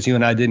actually, Marcus, you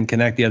and I didn't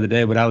connect the other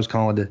day, but I was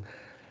calling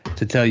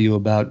to tell you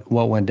about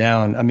what went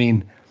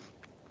down.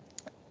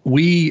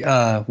 We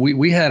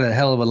had a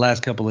hell of a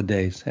last couple of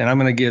days, and I'm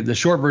going to give the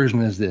short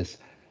version is this: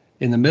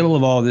 in the middle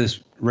of all this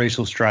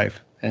racial strife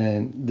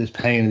and this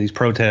pain and these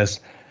protests,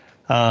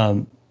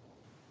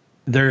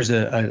 there's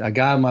a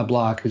guy on my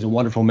block who's a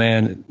wonderful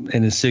man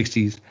in his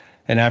 60s,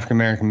 an African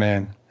American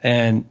man.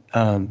 And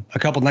a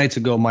couple nights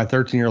ago, my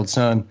 13-year-old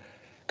son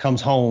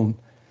comes home,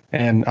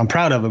 and I'm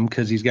proud of him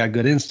because he's got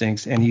good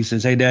instincts. And he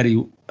says, "Hey,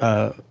 Daddy,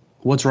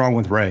 what's wrong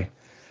with Ray?"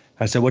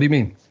 I said, "What do you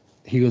mean?"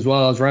 He goes,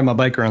 "Well, I was riding my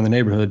bike around the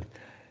neighborhood,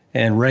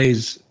 and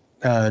Ray's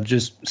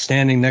just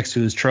standing next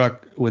to his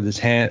truck with his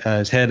head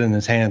in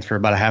his hands for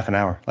about a half an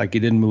hour. Like he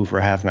didn't move for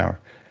a half an hour."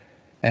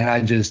 And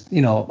I just,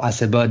 I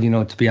said, "Bud,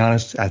 to be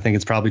honest, I think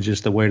it's probably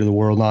just the weight of the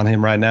world on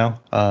him right now.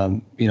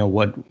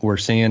 What we're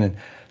seeing." And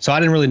so I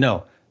didn't really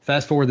know.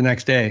 Fast forward the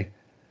next day,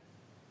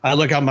 I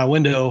look out my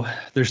window.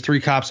 There's 3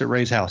 cops at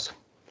Ray's house.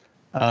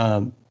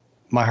 My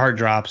heart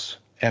drops,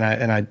 and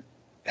I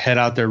head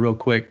out there real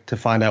quick to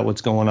find out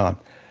what's going on.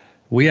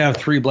 We have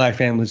 3 black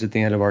families at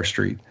the end of our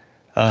street.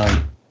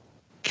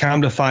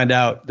 Come to find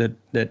out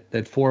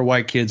that 4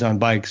 white kids on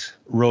bikes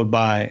rode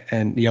by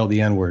and yelled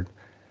the N-word.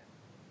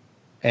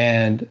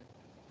 And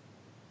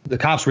the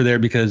cops were there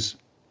because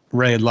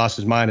Ray had lost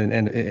his mind in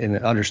an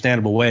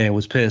understandable way and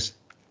was pissed.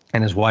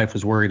 And his wife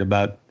was worried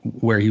about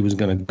where he was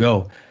going to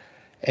go.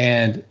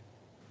 And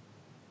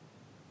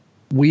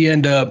we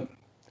end up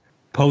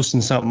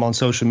posting something on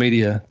social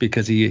media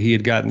because he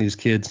had gotten these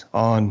kids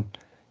on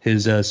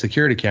his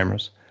security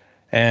cameras.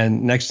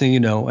 And next thing you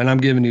know, and I'm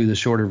giving you the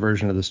shorter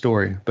version of the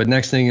story, but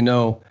next thing you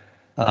know,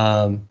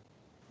 to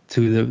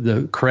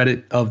the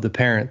credit of the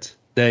parents,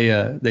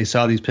 they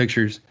saw these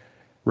pictures,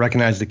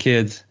 recognized the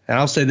kids. And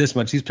I'll say this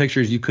much, these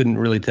pictures, you couldn't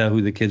really tell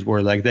who the kids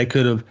were. Like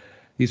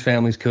these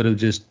families could have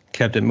just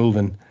kept it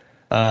moving.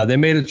 They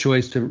made a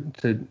choice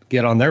to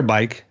get on their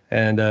bike,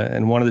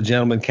 and one of the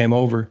gentlemen came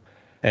over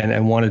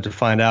and wanted to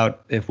find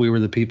out if we were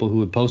the people who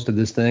had posted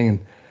this thing. And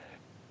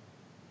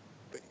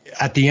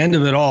at the end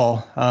of it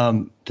all,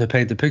 to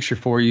paint the picture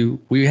for you,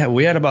 we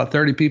had about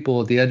 30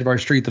 people at the edge of our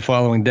street the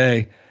following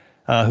day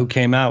who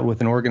came out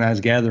with an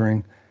organized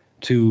gathering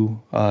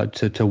to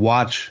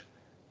watch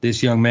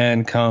this young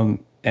man come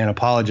and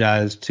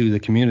apologize to the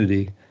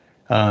community.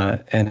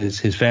 And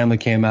his family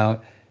came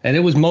out, and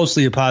it was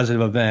mostly a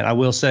positive event. I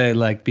will say,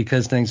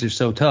 because things are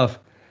so tough,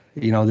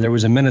 there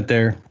was a minute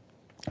there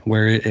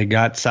where it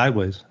got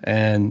sideways,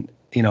 and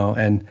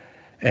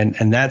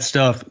that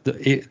stuff,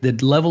 the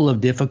level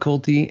of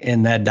difficulty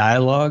in that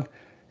dialogue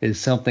is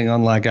something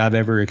unlike I've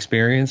ever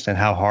experienced, and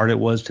how hard it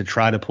was to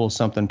try to pull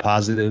something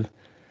positive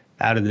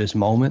out of this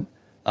moment.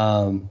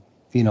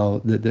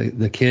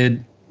 The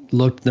kid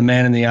looked the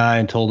man in the eye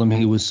and told him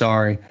he was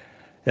sorry.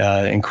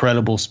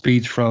 Incredible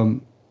speech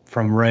from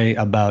Ray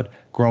about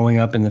growing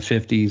up in the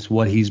 50s,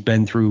 what he's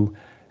been through,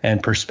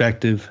 and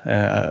perspective.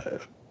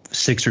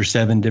 6 or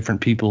 7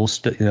 different people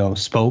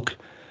spoke,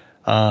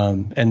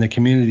 and the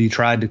community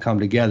tried to come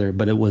together,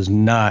 but it was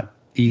not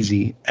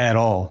easy at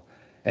all.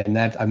 And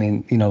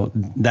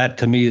that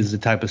to me is the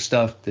type of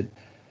stuff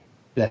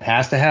that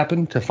has to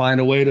happen to find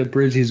a way to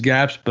bridge these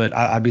gaps. But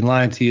I'd be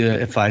lying to you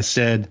if I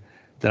said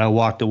that I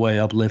walked away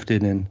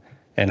uplifted and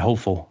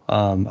hopeful.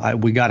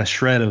 We got a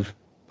shred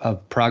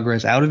of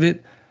progress out of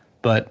it,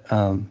 but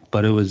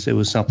it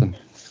was something.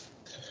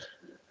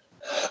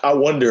 I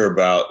wonder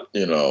about,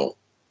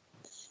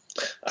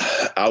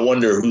 I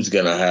wonder who's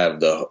going to have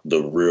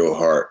the real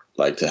heart,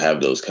 to have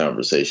those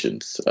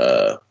conversations.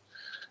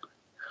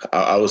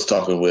 I was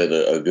talking with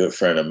a good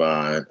friend of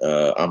mine.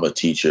 I'm a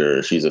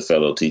teacher. She's a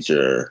fellow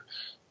teacher,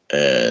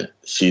 and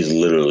she's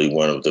literally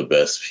one of the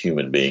best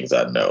human beings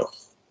I know.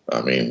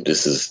 I mean,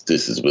 this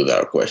is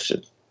without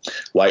question.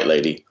 White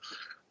lady.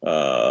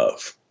 And,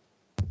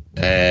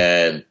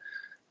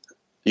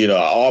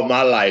 all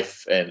my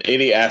life, and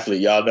any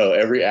athlete, y'all know,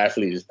 every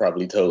athlete is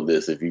probably told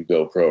this if you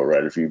go pro,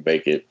 right? If you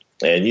make it.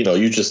 And,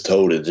 you just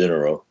told in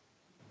general,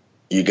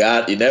 you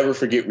never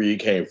forget where you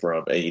came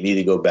from, and you need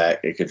to go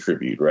back and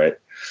contribute, right?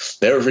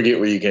 Never forget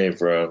where you came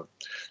from.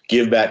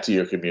 Give back to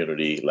your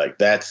community.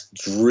 That's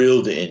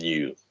drilled in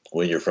you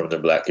when you're from the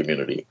Black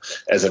community.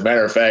 As a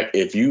matter of fact,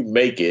 if you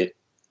make it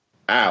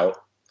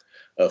out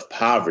of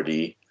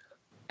poverty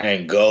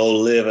and go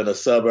live in the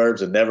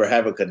suburbs and never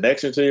have a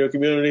connection to your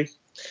community,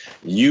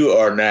 you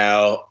are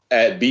now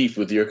at beef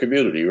with your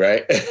community,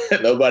 right?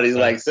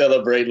 Nobody's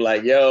celebrating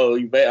yo,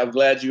 I'm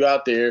glad you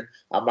out there.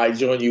 I might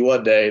join you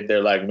one day.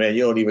 They're like, man,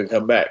 you don't even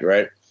come back,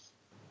 right?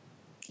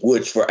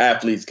 Which for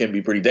athletes can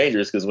be pretty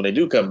dangerous, because when they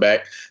do come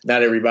back,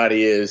 not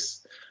everybody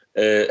has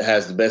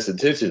the best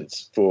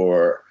intentions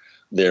for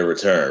their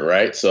return,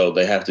 right? So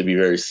they have to be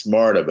very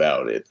smart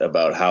about it,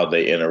 about how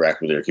they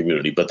interact with their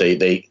community. But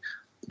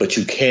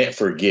you can't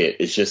forget,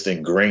 it's just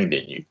ingrained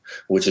in you,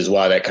 which is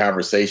why that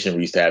conversation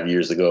we used to have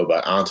years ago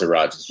about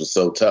entourages was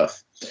so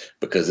tough,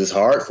 because it's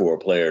hard for a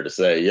player to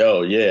say,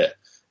 yo, yeah,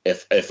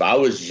 if I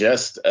was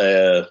just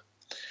a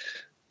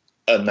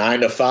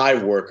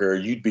 9-to-5 worker,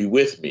 you'd be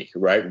with me,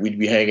 right? We'd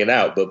be hanging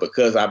out. But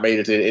because I made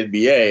it to the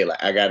NBA,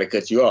 I got to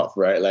cut you off,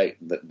 right?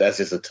 That's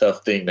just a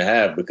tough thing to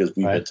have, because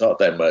we've been taught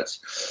that much.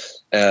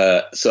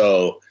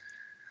 So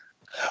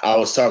I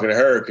was talking to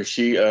her because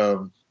she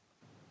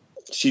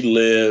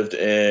lived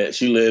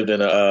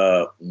in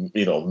a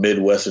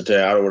Midwestern town.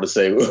 I don't want to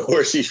say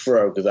where she's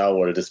from because I don't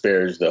want to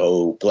disparage the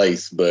whole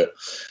place, but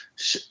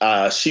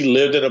she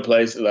lived in a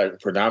place like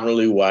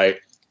predominantly white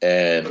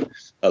and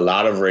a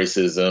lot of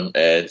racism,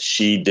 and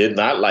she did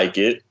not like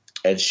it,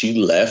 and she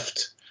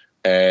left,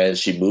 and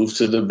she moved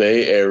to the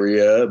Bay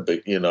Area,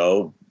 but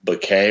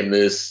became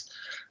this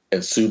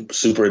and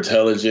super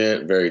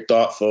intelligent, very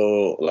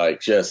thoughtful,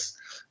 like just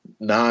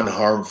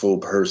non-harmful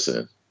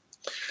person.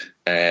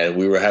 And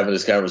we were having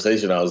this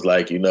conversation. I was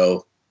like,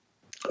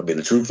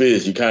 the truth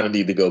is, you kind of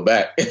need to go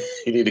back.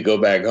 You need to go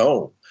back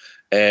home.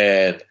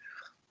 And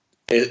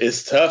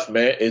it's tough,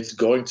 man. It's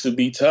going to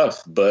be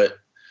tough. But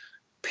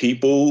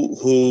people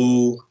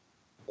who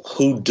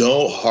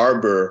don't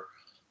harbor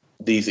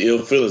these ill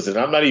feelings, and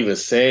I'm not even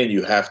saying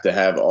you have to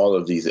have all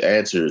of these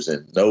answers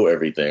and know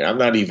everything. I'm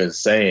not even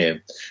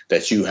saying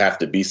that you have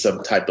to be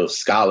some type of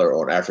scholar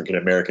on African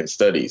American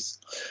studies.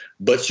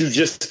 But you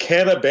just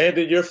can't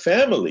abandon your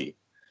family.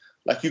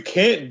 Like, you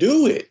can't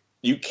do it.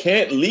 You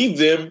can't leave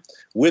them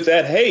with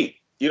that hate.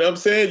 You know what I'm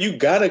saying? You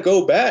got to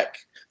go back.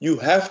 You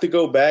have to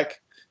go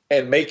back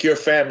and make your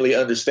family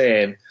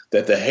understand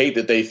that the hate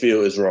that they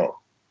feel is wrong.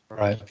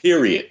 Right.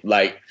 Period.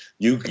 Like,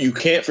 you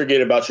can't forget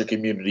about your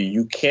community.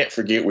 You can't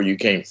forget where you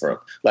came from.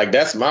 Like,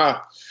 that's my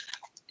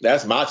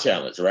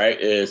challenge, right?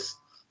 Is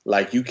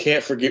like, you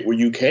can't forget where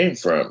you came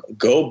from.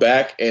 Go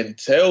back and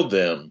tell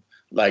them,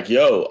 like,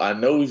 yo, I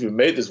know we've been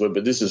made this way,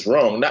 but this is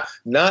wrong.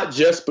 Not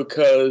just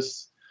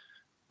because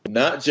it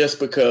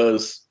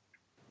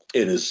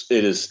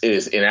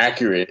is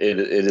inaccurate. It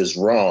is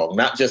wrong.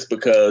 Not just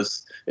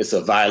because it's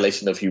a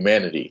violation of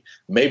humanity.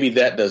 Maybe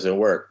that doesn't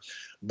work.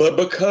 But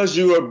because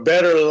you're a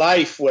better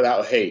life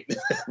without hate,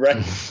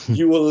 right?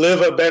 You will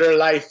live a better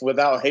life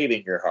without hate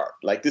in your heart.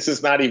 Like, this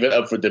is not even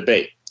up for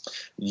debate.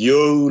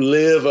 You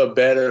live a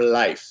better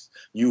life.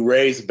 You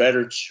raise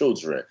better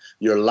children.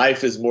 Your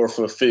life is more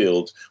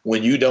fulfilled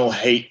when you don't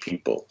hate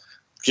people.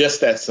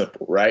 Just that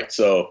simple, right?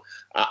 So,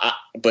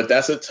 but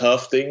that's a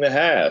tough thing to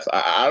have.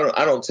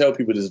 I don't tell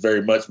people this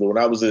very much, but when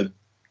I was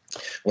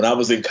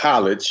in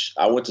college,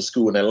 I went to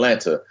school in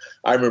Atlanta.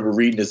 I remember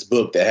reading this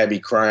book that had me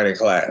crying in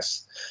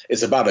class.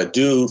 It's about a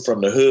dude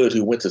from the hood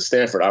who went to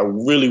Stanford. I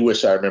really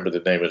wish I remember the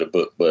name of the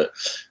book, but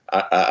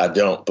I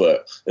don't.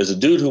 But there's a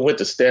dude who went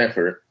to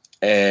Stanford,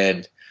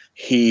 and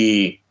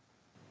he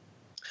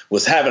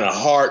was having a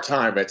hard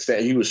time at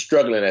Stanford. He was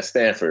struggling at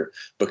Stanford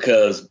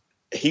because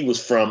he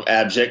was from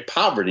abject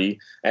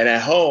poverty, and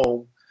at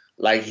home,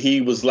 like,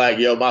 he was like,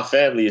 yo, my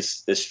family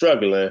is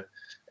struggling.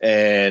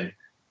 And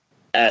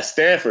at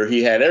Stanford,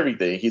 he had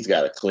everything. He's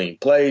got a clean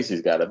place.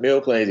 He's got a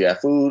meal plan. He's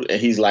got food.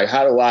 And he's like,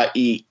 how do I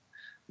eat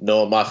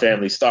knowing my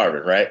family's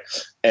starving, right?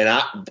 And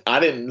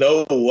I didn't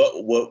know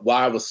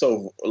why it was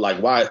so,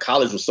 like, why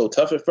college was so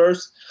tough at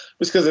first.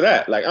 It's because of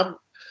that. Like, I'm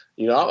chilling.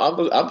 You know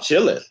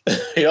what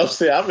I'm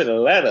saying? I'm in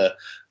Atlanta,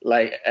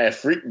 like, at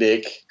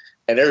Freaknik,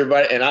 and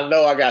everybody, and I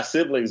know I got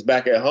siblings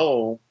back at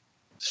home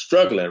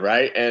struggling,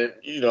 right? And,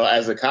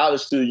 as a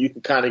college student, you can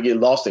kind of get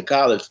lost in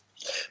college.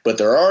 But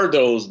there are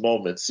those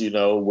moments,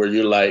 where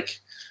you're like,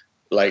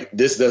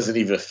 this doesn't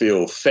even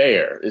feel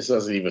fair. This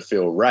doesn't even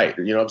feel right.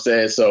 You know what I'm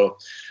saying? So,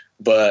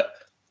 but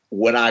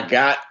when I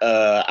got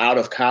out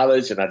of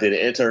college and I did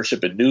an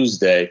internship at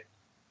Newsday,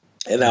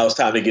 and now it's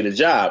time to get a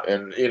job.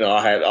 And,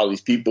 I had all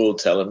these people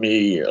telling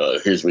me,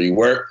 here's where you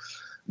work.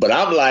 But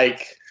I'm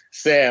like,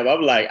 Sam,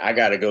 I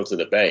got to go to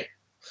the Bay.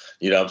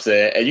 You know what I'm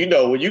saying?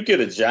 And, when you get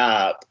a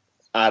job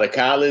out of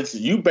college,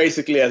 you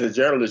basically, as a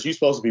journalist, you're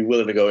supposed to be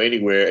willing to go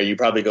anywhere, and you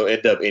probably go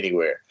end up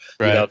anywhere.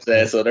 Right. You know what I'm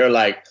saying? So they're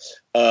like,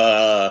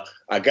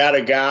 I got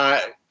a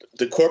guy,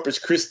 the Corpus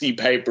Christi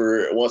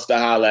paper wants to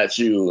holler at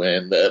you,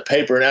 and the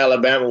paper in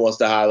Alabama wants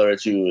to holler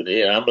at you.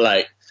 And I'm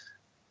like,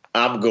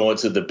 I'm going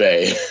to the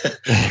Bay.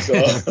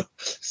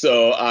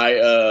 So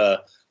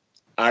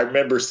I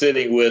remember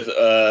sitting with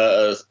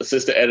an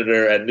assistant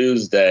editor at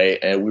Newsday,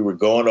 and we were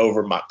going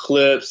over my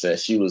clips, and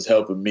she was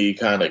helping me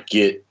kind of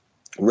get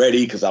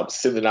ready because I was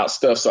sending out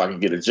stuff so I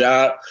can get a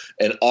job,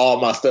 and all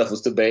my stuff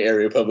was to Bay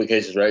Area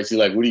publications, right? She's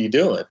like, what are you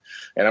doing?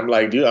 And I'm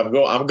like, dude, I'm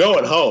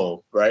going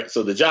home, right?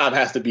 So the job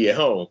has to be at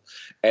home.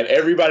 And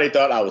everybody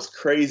thought I was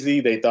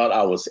crazy. They thought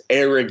I was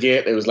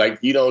arrogant. It was like,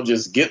 you don't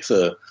just get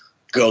to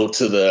go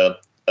to the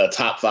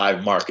top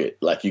 5 market.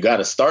 Like, you got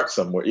to start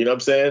somewhere. You know what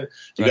I'm saying?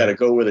 You got to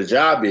go where the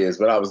job is.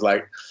 But I was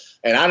like,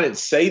 and I didn't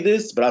say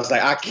this, but I was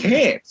like, I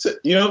can't.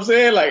 You know what I'm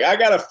saying? Like, I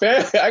got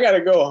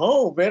to go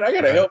home, man. I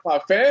got to help my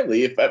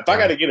family. If I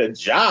got to get a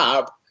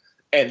job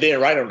and then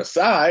right on the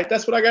side,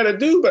 that's what I got to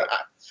do. But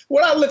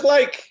what I look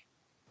like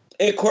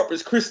in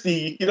Corpus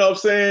Christi, you know what I'm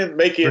saying?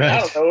 Making,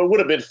 I don't know, it would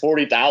have been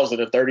 $40,000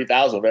 or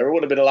 $30,000, whatever. It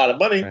would have been a lot of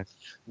money. Right.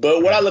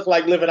 But what I look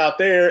like living out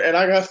there, and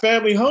I got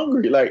family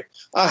hungry. Like,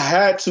 I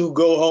had to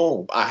go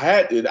home.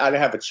 I didn't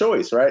have a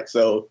choice, right?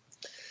 So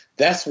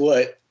that's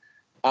what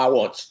I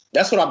want.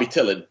 That's what I'll be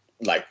telling,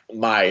 like,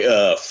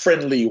 my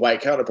friendly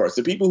white counterparts,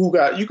 the people who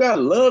you got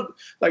love,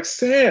 like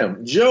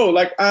Sam, Joe,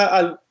 like,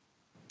 I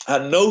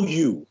know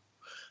you.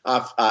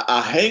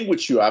 I hang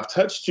with you. I've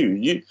touched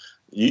you.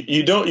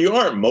 You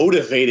aren't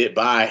motivated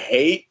by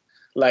hate.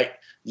 Like,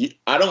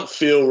 I don't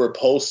feel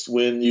repulsed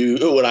when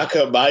I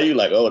come by you,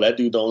 like, oh, that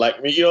dude don't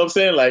like me. You know what I'm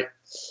saying? Like,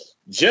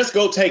 just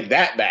go take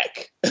that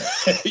back.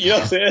 You know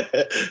what I'm saying?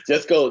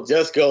 Just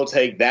go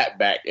take that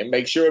back and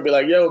make sure be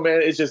like, yo,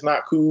 man, it's just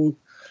not cool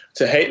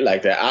to hate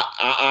like that.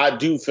 I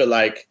do feel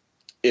like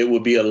it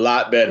would be a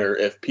lot better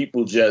if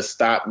people just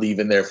stop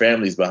leaving their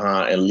families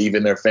behind and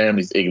leaving their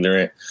families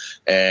ignorant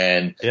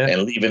and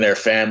leaving their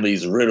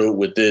families riddled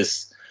with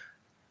this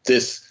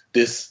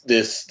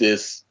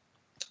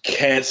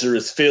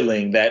cancerous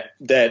feeling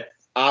that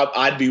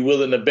I'd be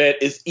willing to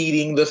bet is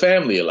eating the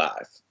family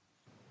alive.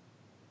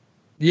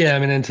 Yeah, I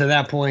mean, and to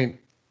that point,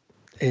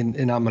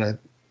 and I'm going to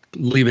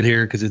leave it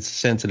here because it's a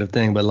sensitive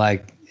thing, but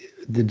like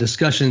the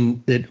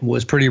discussion that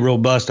was pretty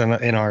robust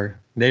in our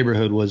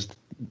neighborhood was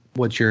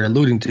what you're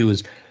alluding to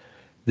is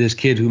this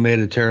kid who made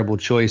a terrible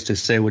choice to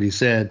say what he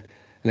said.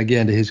 And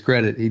again, to his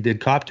credit, he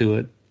did cop to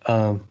it.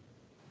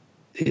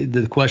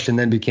 The question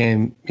then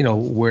became,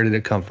 where did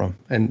it come from?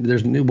 And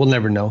we'll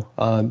never know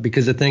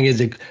because the thing is,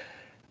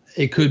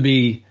 it could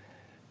be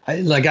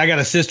I got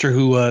a sister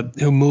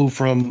who moved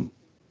from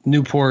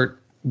Newport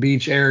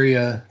Beach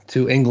area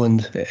to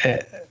England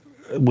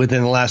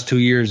within the last 2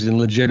 years, and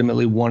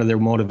legitimately one of their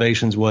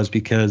motivations was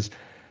because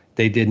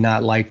they did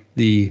not like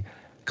the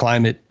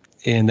climate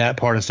in that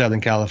part of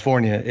Southern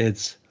California.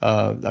 It's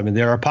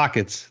there are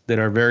pockets that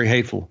are very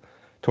hateful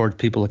towards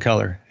people of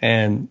color,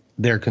 and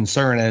their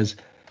concern as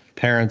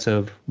parents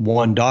of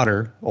one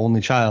daughter,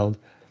 only child,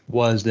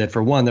 was that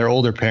for one, they're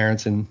older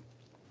parents and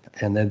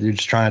that they're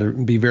just trying to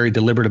be very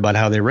deliberate about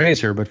how they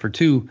raise her. But for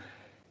two,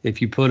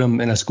 if you put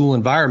them in a school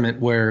environment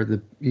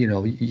where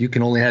you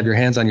can only have your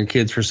hands on your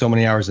kids for so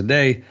many hours a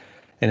day,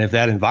 and if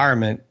that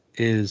environment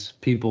is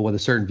people with a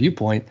certain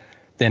viewpoint,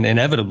 then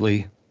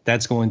inevitably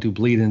that's going to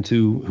bleed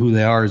into who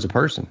they are as a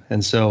person.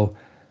 And so,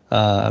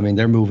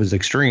 their move is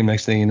extreme.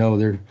 Next thing you know,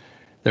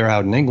 they're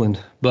out in England.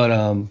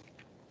 But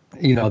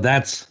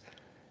that's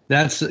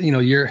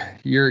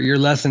your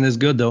lesson is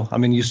good though. I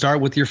mean, you start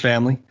with your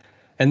family,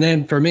 and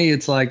then for me,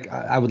 it's like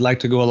I would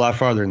like to go a lot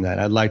farther than that.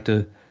 I'd like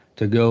to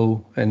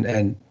go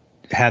and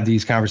have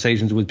these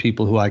conversations with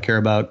people who I care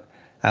about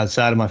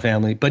outside of my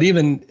family. But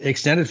even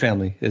extended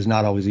family is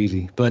not always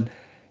easy. But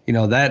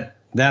that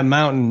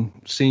mountain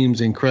seems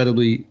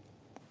incredibly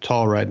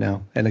tall right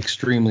now and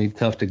extremely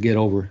tough to get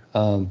over.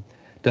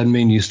 Doesn't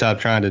mean you stop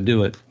trying to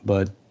do it,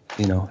 but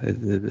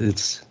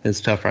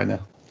it's tough right now.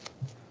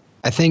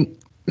 I think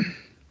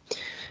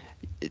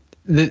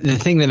the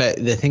thing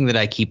that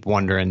I keep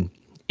wondering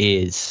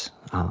is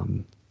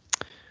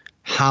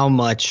how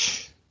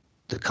much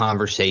the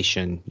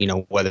conversation,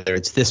 whether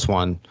it's this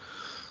one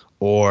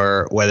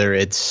or whether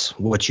it's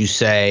what you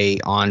say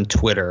on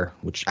Twitter,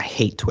 which I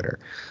hate Twitter,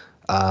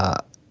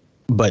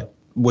 but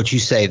what you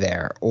say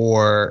there,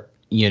 or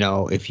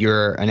if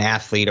you're an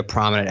athlete, a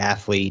prominent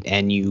athlete,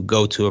 and you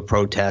go to a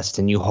protest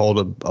and you hold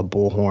a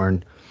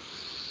bullhorn,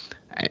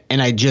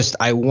 and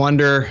I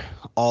wonder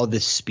all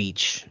this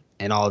speech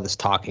and all this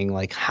talking,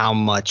 like how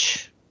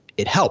much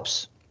it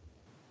helps.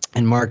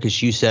 And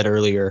Marcus, you said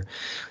earlier,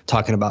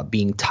 talking about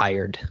being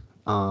tired,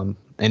 and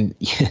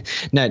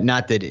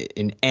not that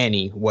in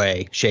any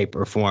way, shape,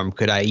 or form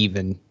could I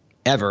even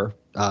ever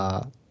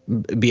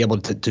be able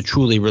to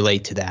truly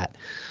relate to that.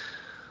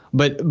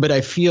 But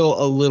I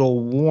feel a little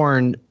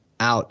worn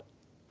out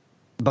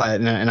by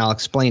it, and I'll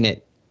explain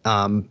it.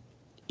 A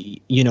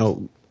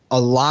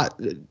lot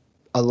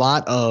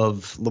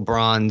of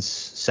LeBron's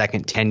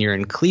second tenure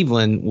in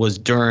Cleveland was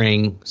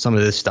during some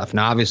of this stuff.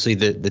 Now, obviously,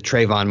 the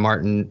Trayvon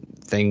Martin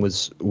thing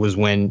was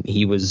when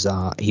he was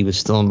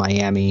still in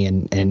Miami,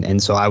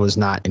 and so I was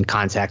not in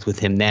contact with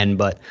him then.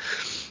 But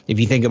if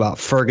you think about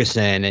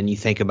Ferguson and you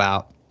think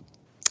about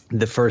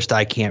the first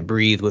I Can't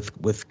Breathe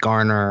with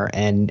Garner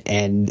and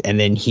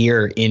then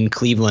here in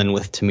Cleveland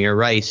with Tamir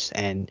Rice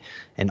and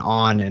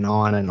on and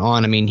on and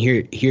on. I mean,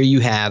 here you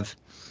have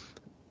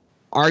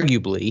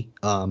arguably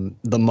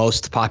the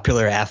most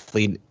popular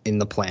athlete on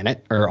the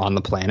planet,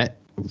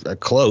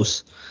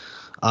 close.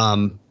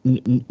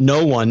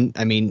 No one,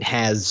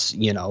 has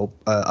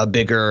a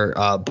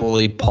bigger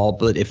bully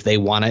pulpit if they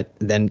want it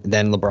than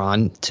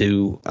LeBron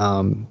to,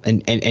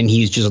 and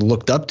he's just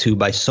looked up to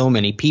by so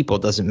many people.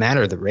 It doesn't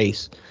matter the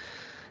race,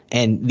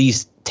 and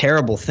these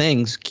terrible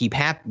things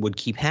would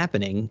keep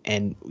happening,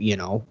 and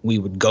we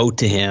would go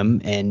to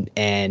him and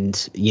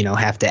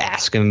have to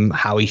ask him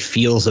how he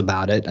feels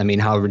about it. I mean,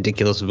 how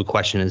ridiculous of a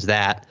question is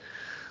that?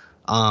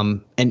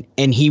 And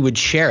he would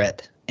share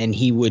it. And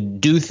he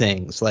would do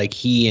things like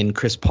he and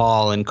Chris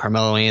Paul and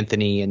Carmelo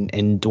Anthony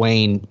and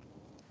Dwayne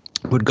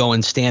would go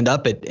and stand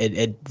up at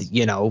the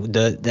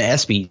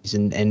ESPYs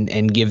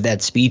and give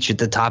that speech at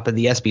the top of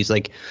the ESPYs,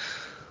 like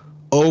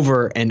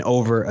over and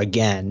over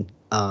again.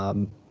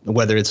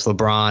 Whether it's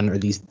LeBron or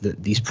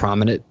these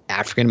prominent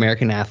African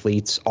American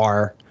athletes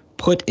are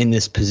put in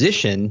this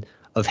position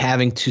of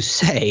having to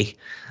say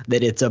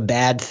that it's a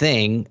bad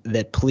thing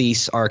that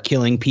police are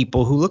killing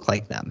people who look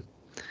like them,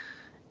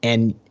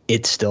 and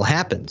it still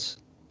happens.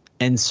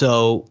 And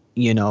so,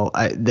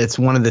 that's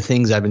one of the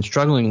things I've been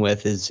struggling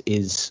with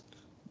is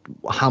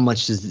how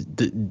much does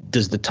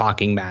the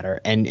talking matter?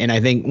 And I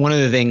think one of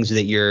the things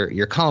that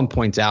your column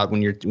points out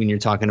when you're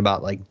talking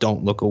about like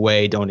don't look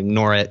away, don't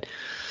ignore it,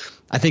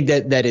 I think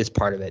that is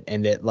part of it,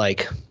 and that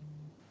like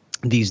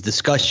these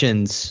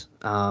discussions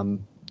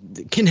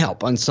can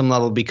help on some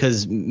level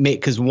because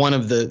one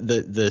of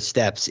the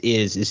steps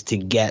is to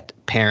get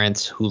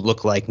parents who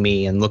look like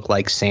me and look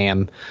like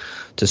Sam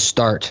to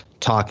start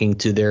talking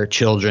to their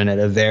children at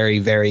a very,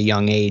 very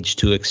young age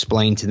to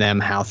explain to them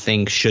how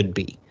things should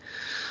be.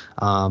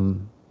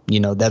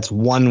 That's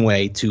one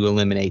way to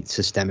eliminate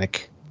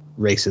systemic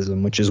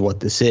racism, which is what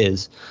this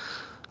is.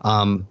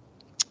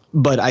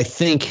 But I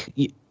think,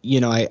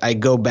 I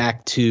go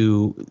back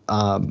to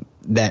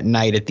that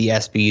night at the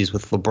ESPYs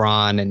with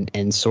LeBron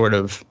and sort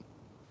of,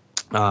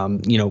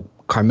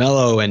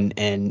 Carmelo and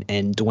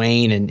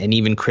Dwayne and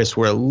even Chris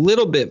were a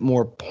little bit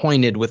more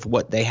pointed with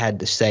what they had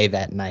to say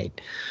that night.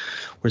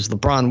 Whereas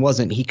LeBron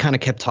wasn't. He kind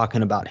of kept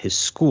talking about his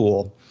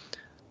school.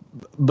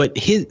 But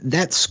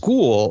that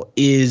school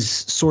is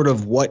sort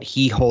of what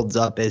he holds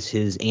up as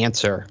his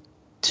answer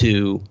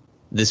to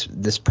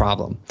this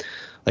problem.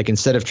 Like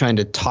instead of trying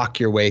to talk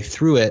your way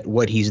through it,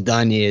 what he's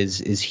done is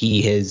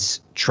he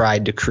has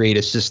tried to create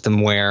a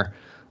system where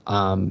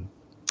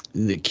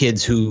the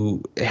kids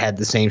who had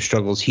the same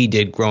struggles he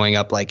did growing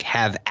up like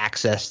have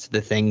access to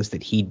the things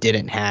that he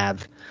didn't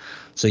have.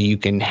 So you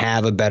can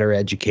have a better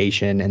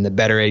education, and the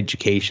better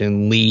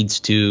education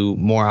leads to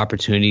more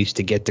opportunities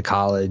to get to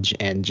college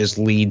and just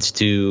leads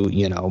to,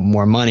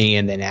 more money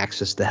and then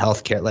access to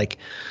healthcare. Like,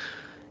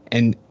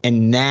 and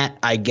that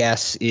I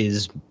guess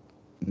is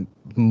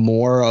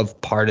more of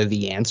part of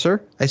the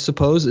answer, I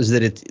suppose, is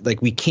that it's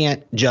like we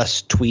can't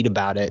just tweet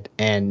about it.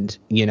 And,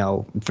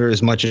 for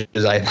as much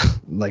as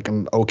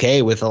I'm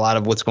okay with a lot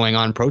of what's going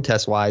on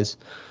protest wise,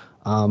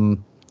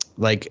 no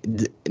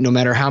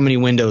matter how many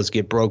windows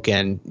get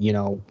broken,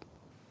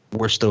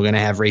 we're still going to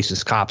have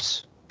racist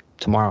cops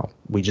tomorrow.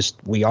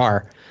 We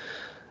are.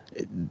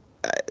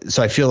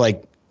 So I feel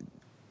like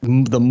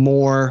the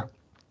more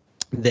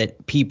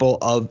that people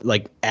of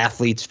like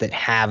athletes that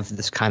have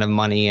this kind of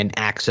money and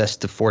access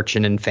to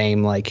fortune and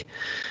fame, like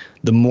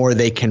the more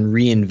they can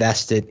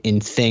reinvest it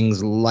in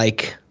things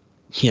like,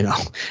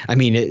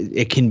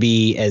 it can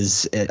be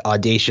as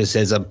audacious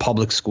as a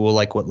public school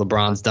like what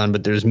LeBron's done,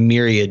 but there's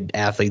myriad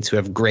athletes who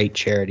have great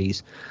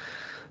charities.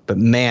 But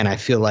man, I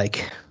feel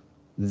like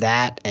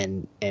that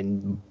and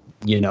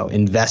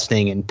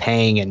investing and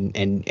paying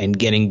and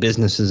getting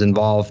businesses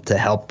involved to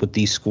help with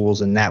these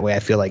schools in that way,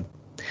 I feel like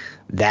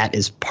that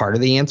is part of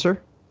the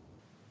answer.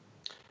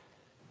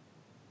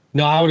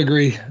 No, I would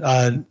agree,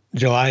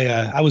 Joe.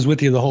 I was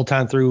with you the whole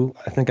time through.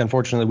 I think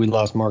unfortunately we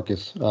lost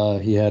Marcus.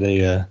 He had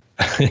a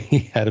he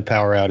had a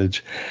power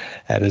outage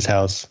at his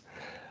house.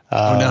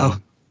 Oh no!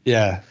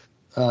 Yeah.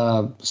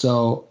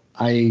 So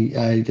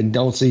I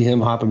don't see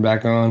him hopping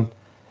back on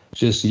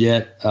just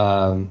yet.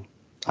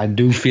 I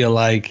do feel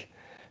like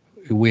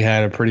we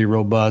had a pretty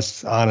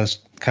robust,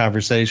 honest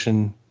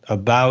conversation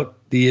about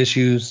the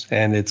issues,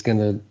 and it's going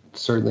to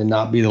certainly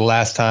not be the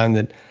last time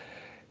that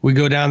we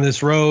go down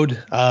this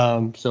road.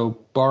 So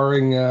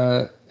barring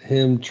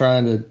him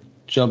trying to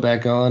jump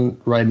back on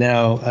right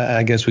now,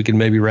 I guess we can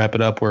maybe wrap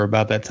it up. We're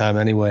about that time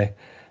anyway,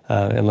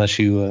 unless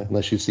you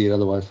see it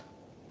otherwise.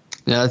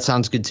 Yeah, that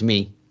sounds good to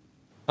me.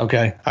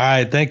 Okay. All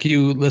right. Thank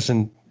you.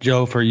 Listen,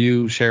 Joe, for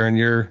you sharing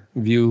your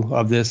view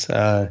of this.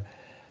 Like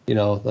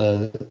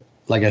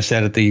I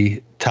said at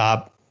the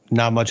top,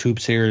 not much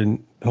hoops here,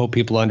 and hope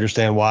people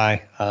understand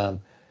why.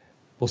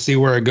 We'll see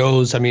where it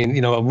goes. I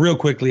mean, real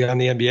quickly on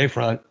the NBA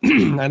front,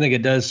 I think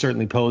it does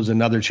certainly pose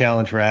another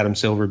challenge for Adam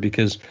Silver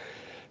because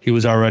he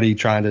was already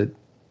trying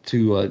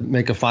to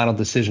make a final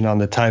decision on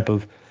the type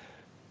of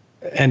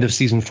end of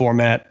season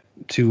format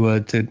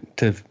to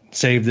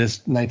save this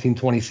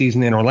 1920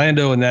 season in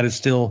Orlando, and that is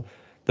still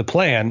the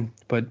plan.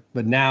 But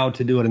now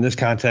to do it in this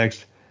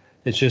context,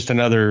 it's just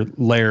another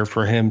layer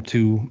for him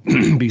to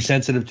be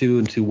sensitive to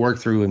and to work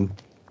through and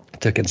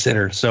to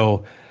consider.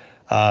 So,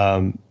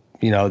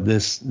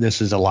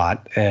 this is a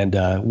lot,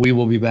 and we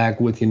will be back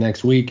with you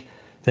next week.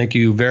 Thank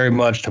you very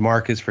much to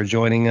Marcus for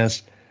joining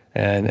us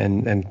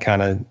and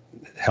kind of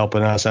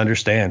helping us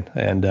understand.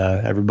 And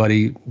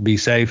everybody be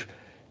safe,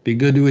 be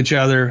good to each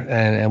other,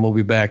 and we'll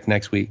be back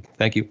next week.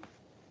 Thank you.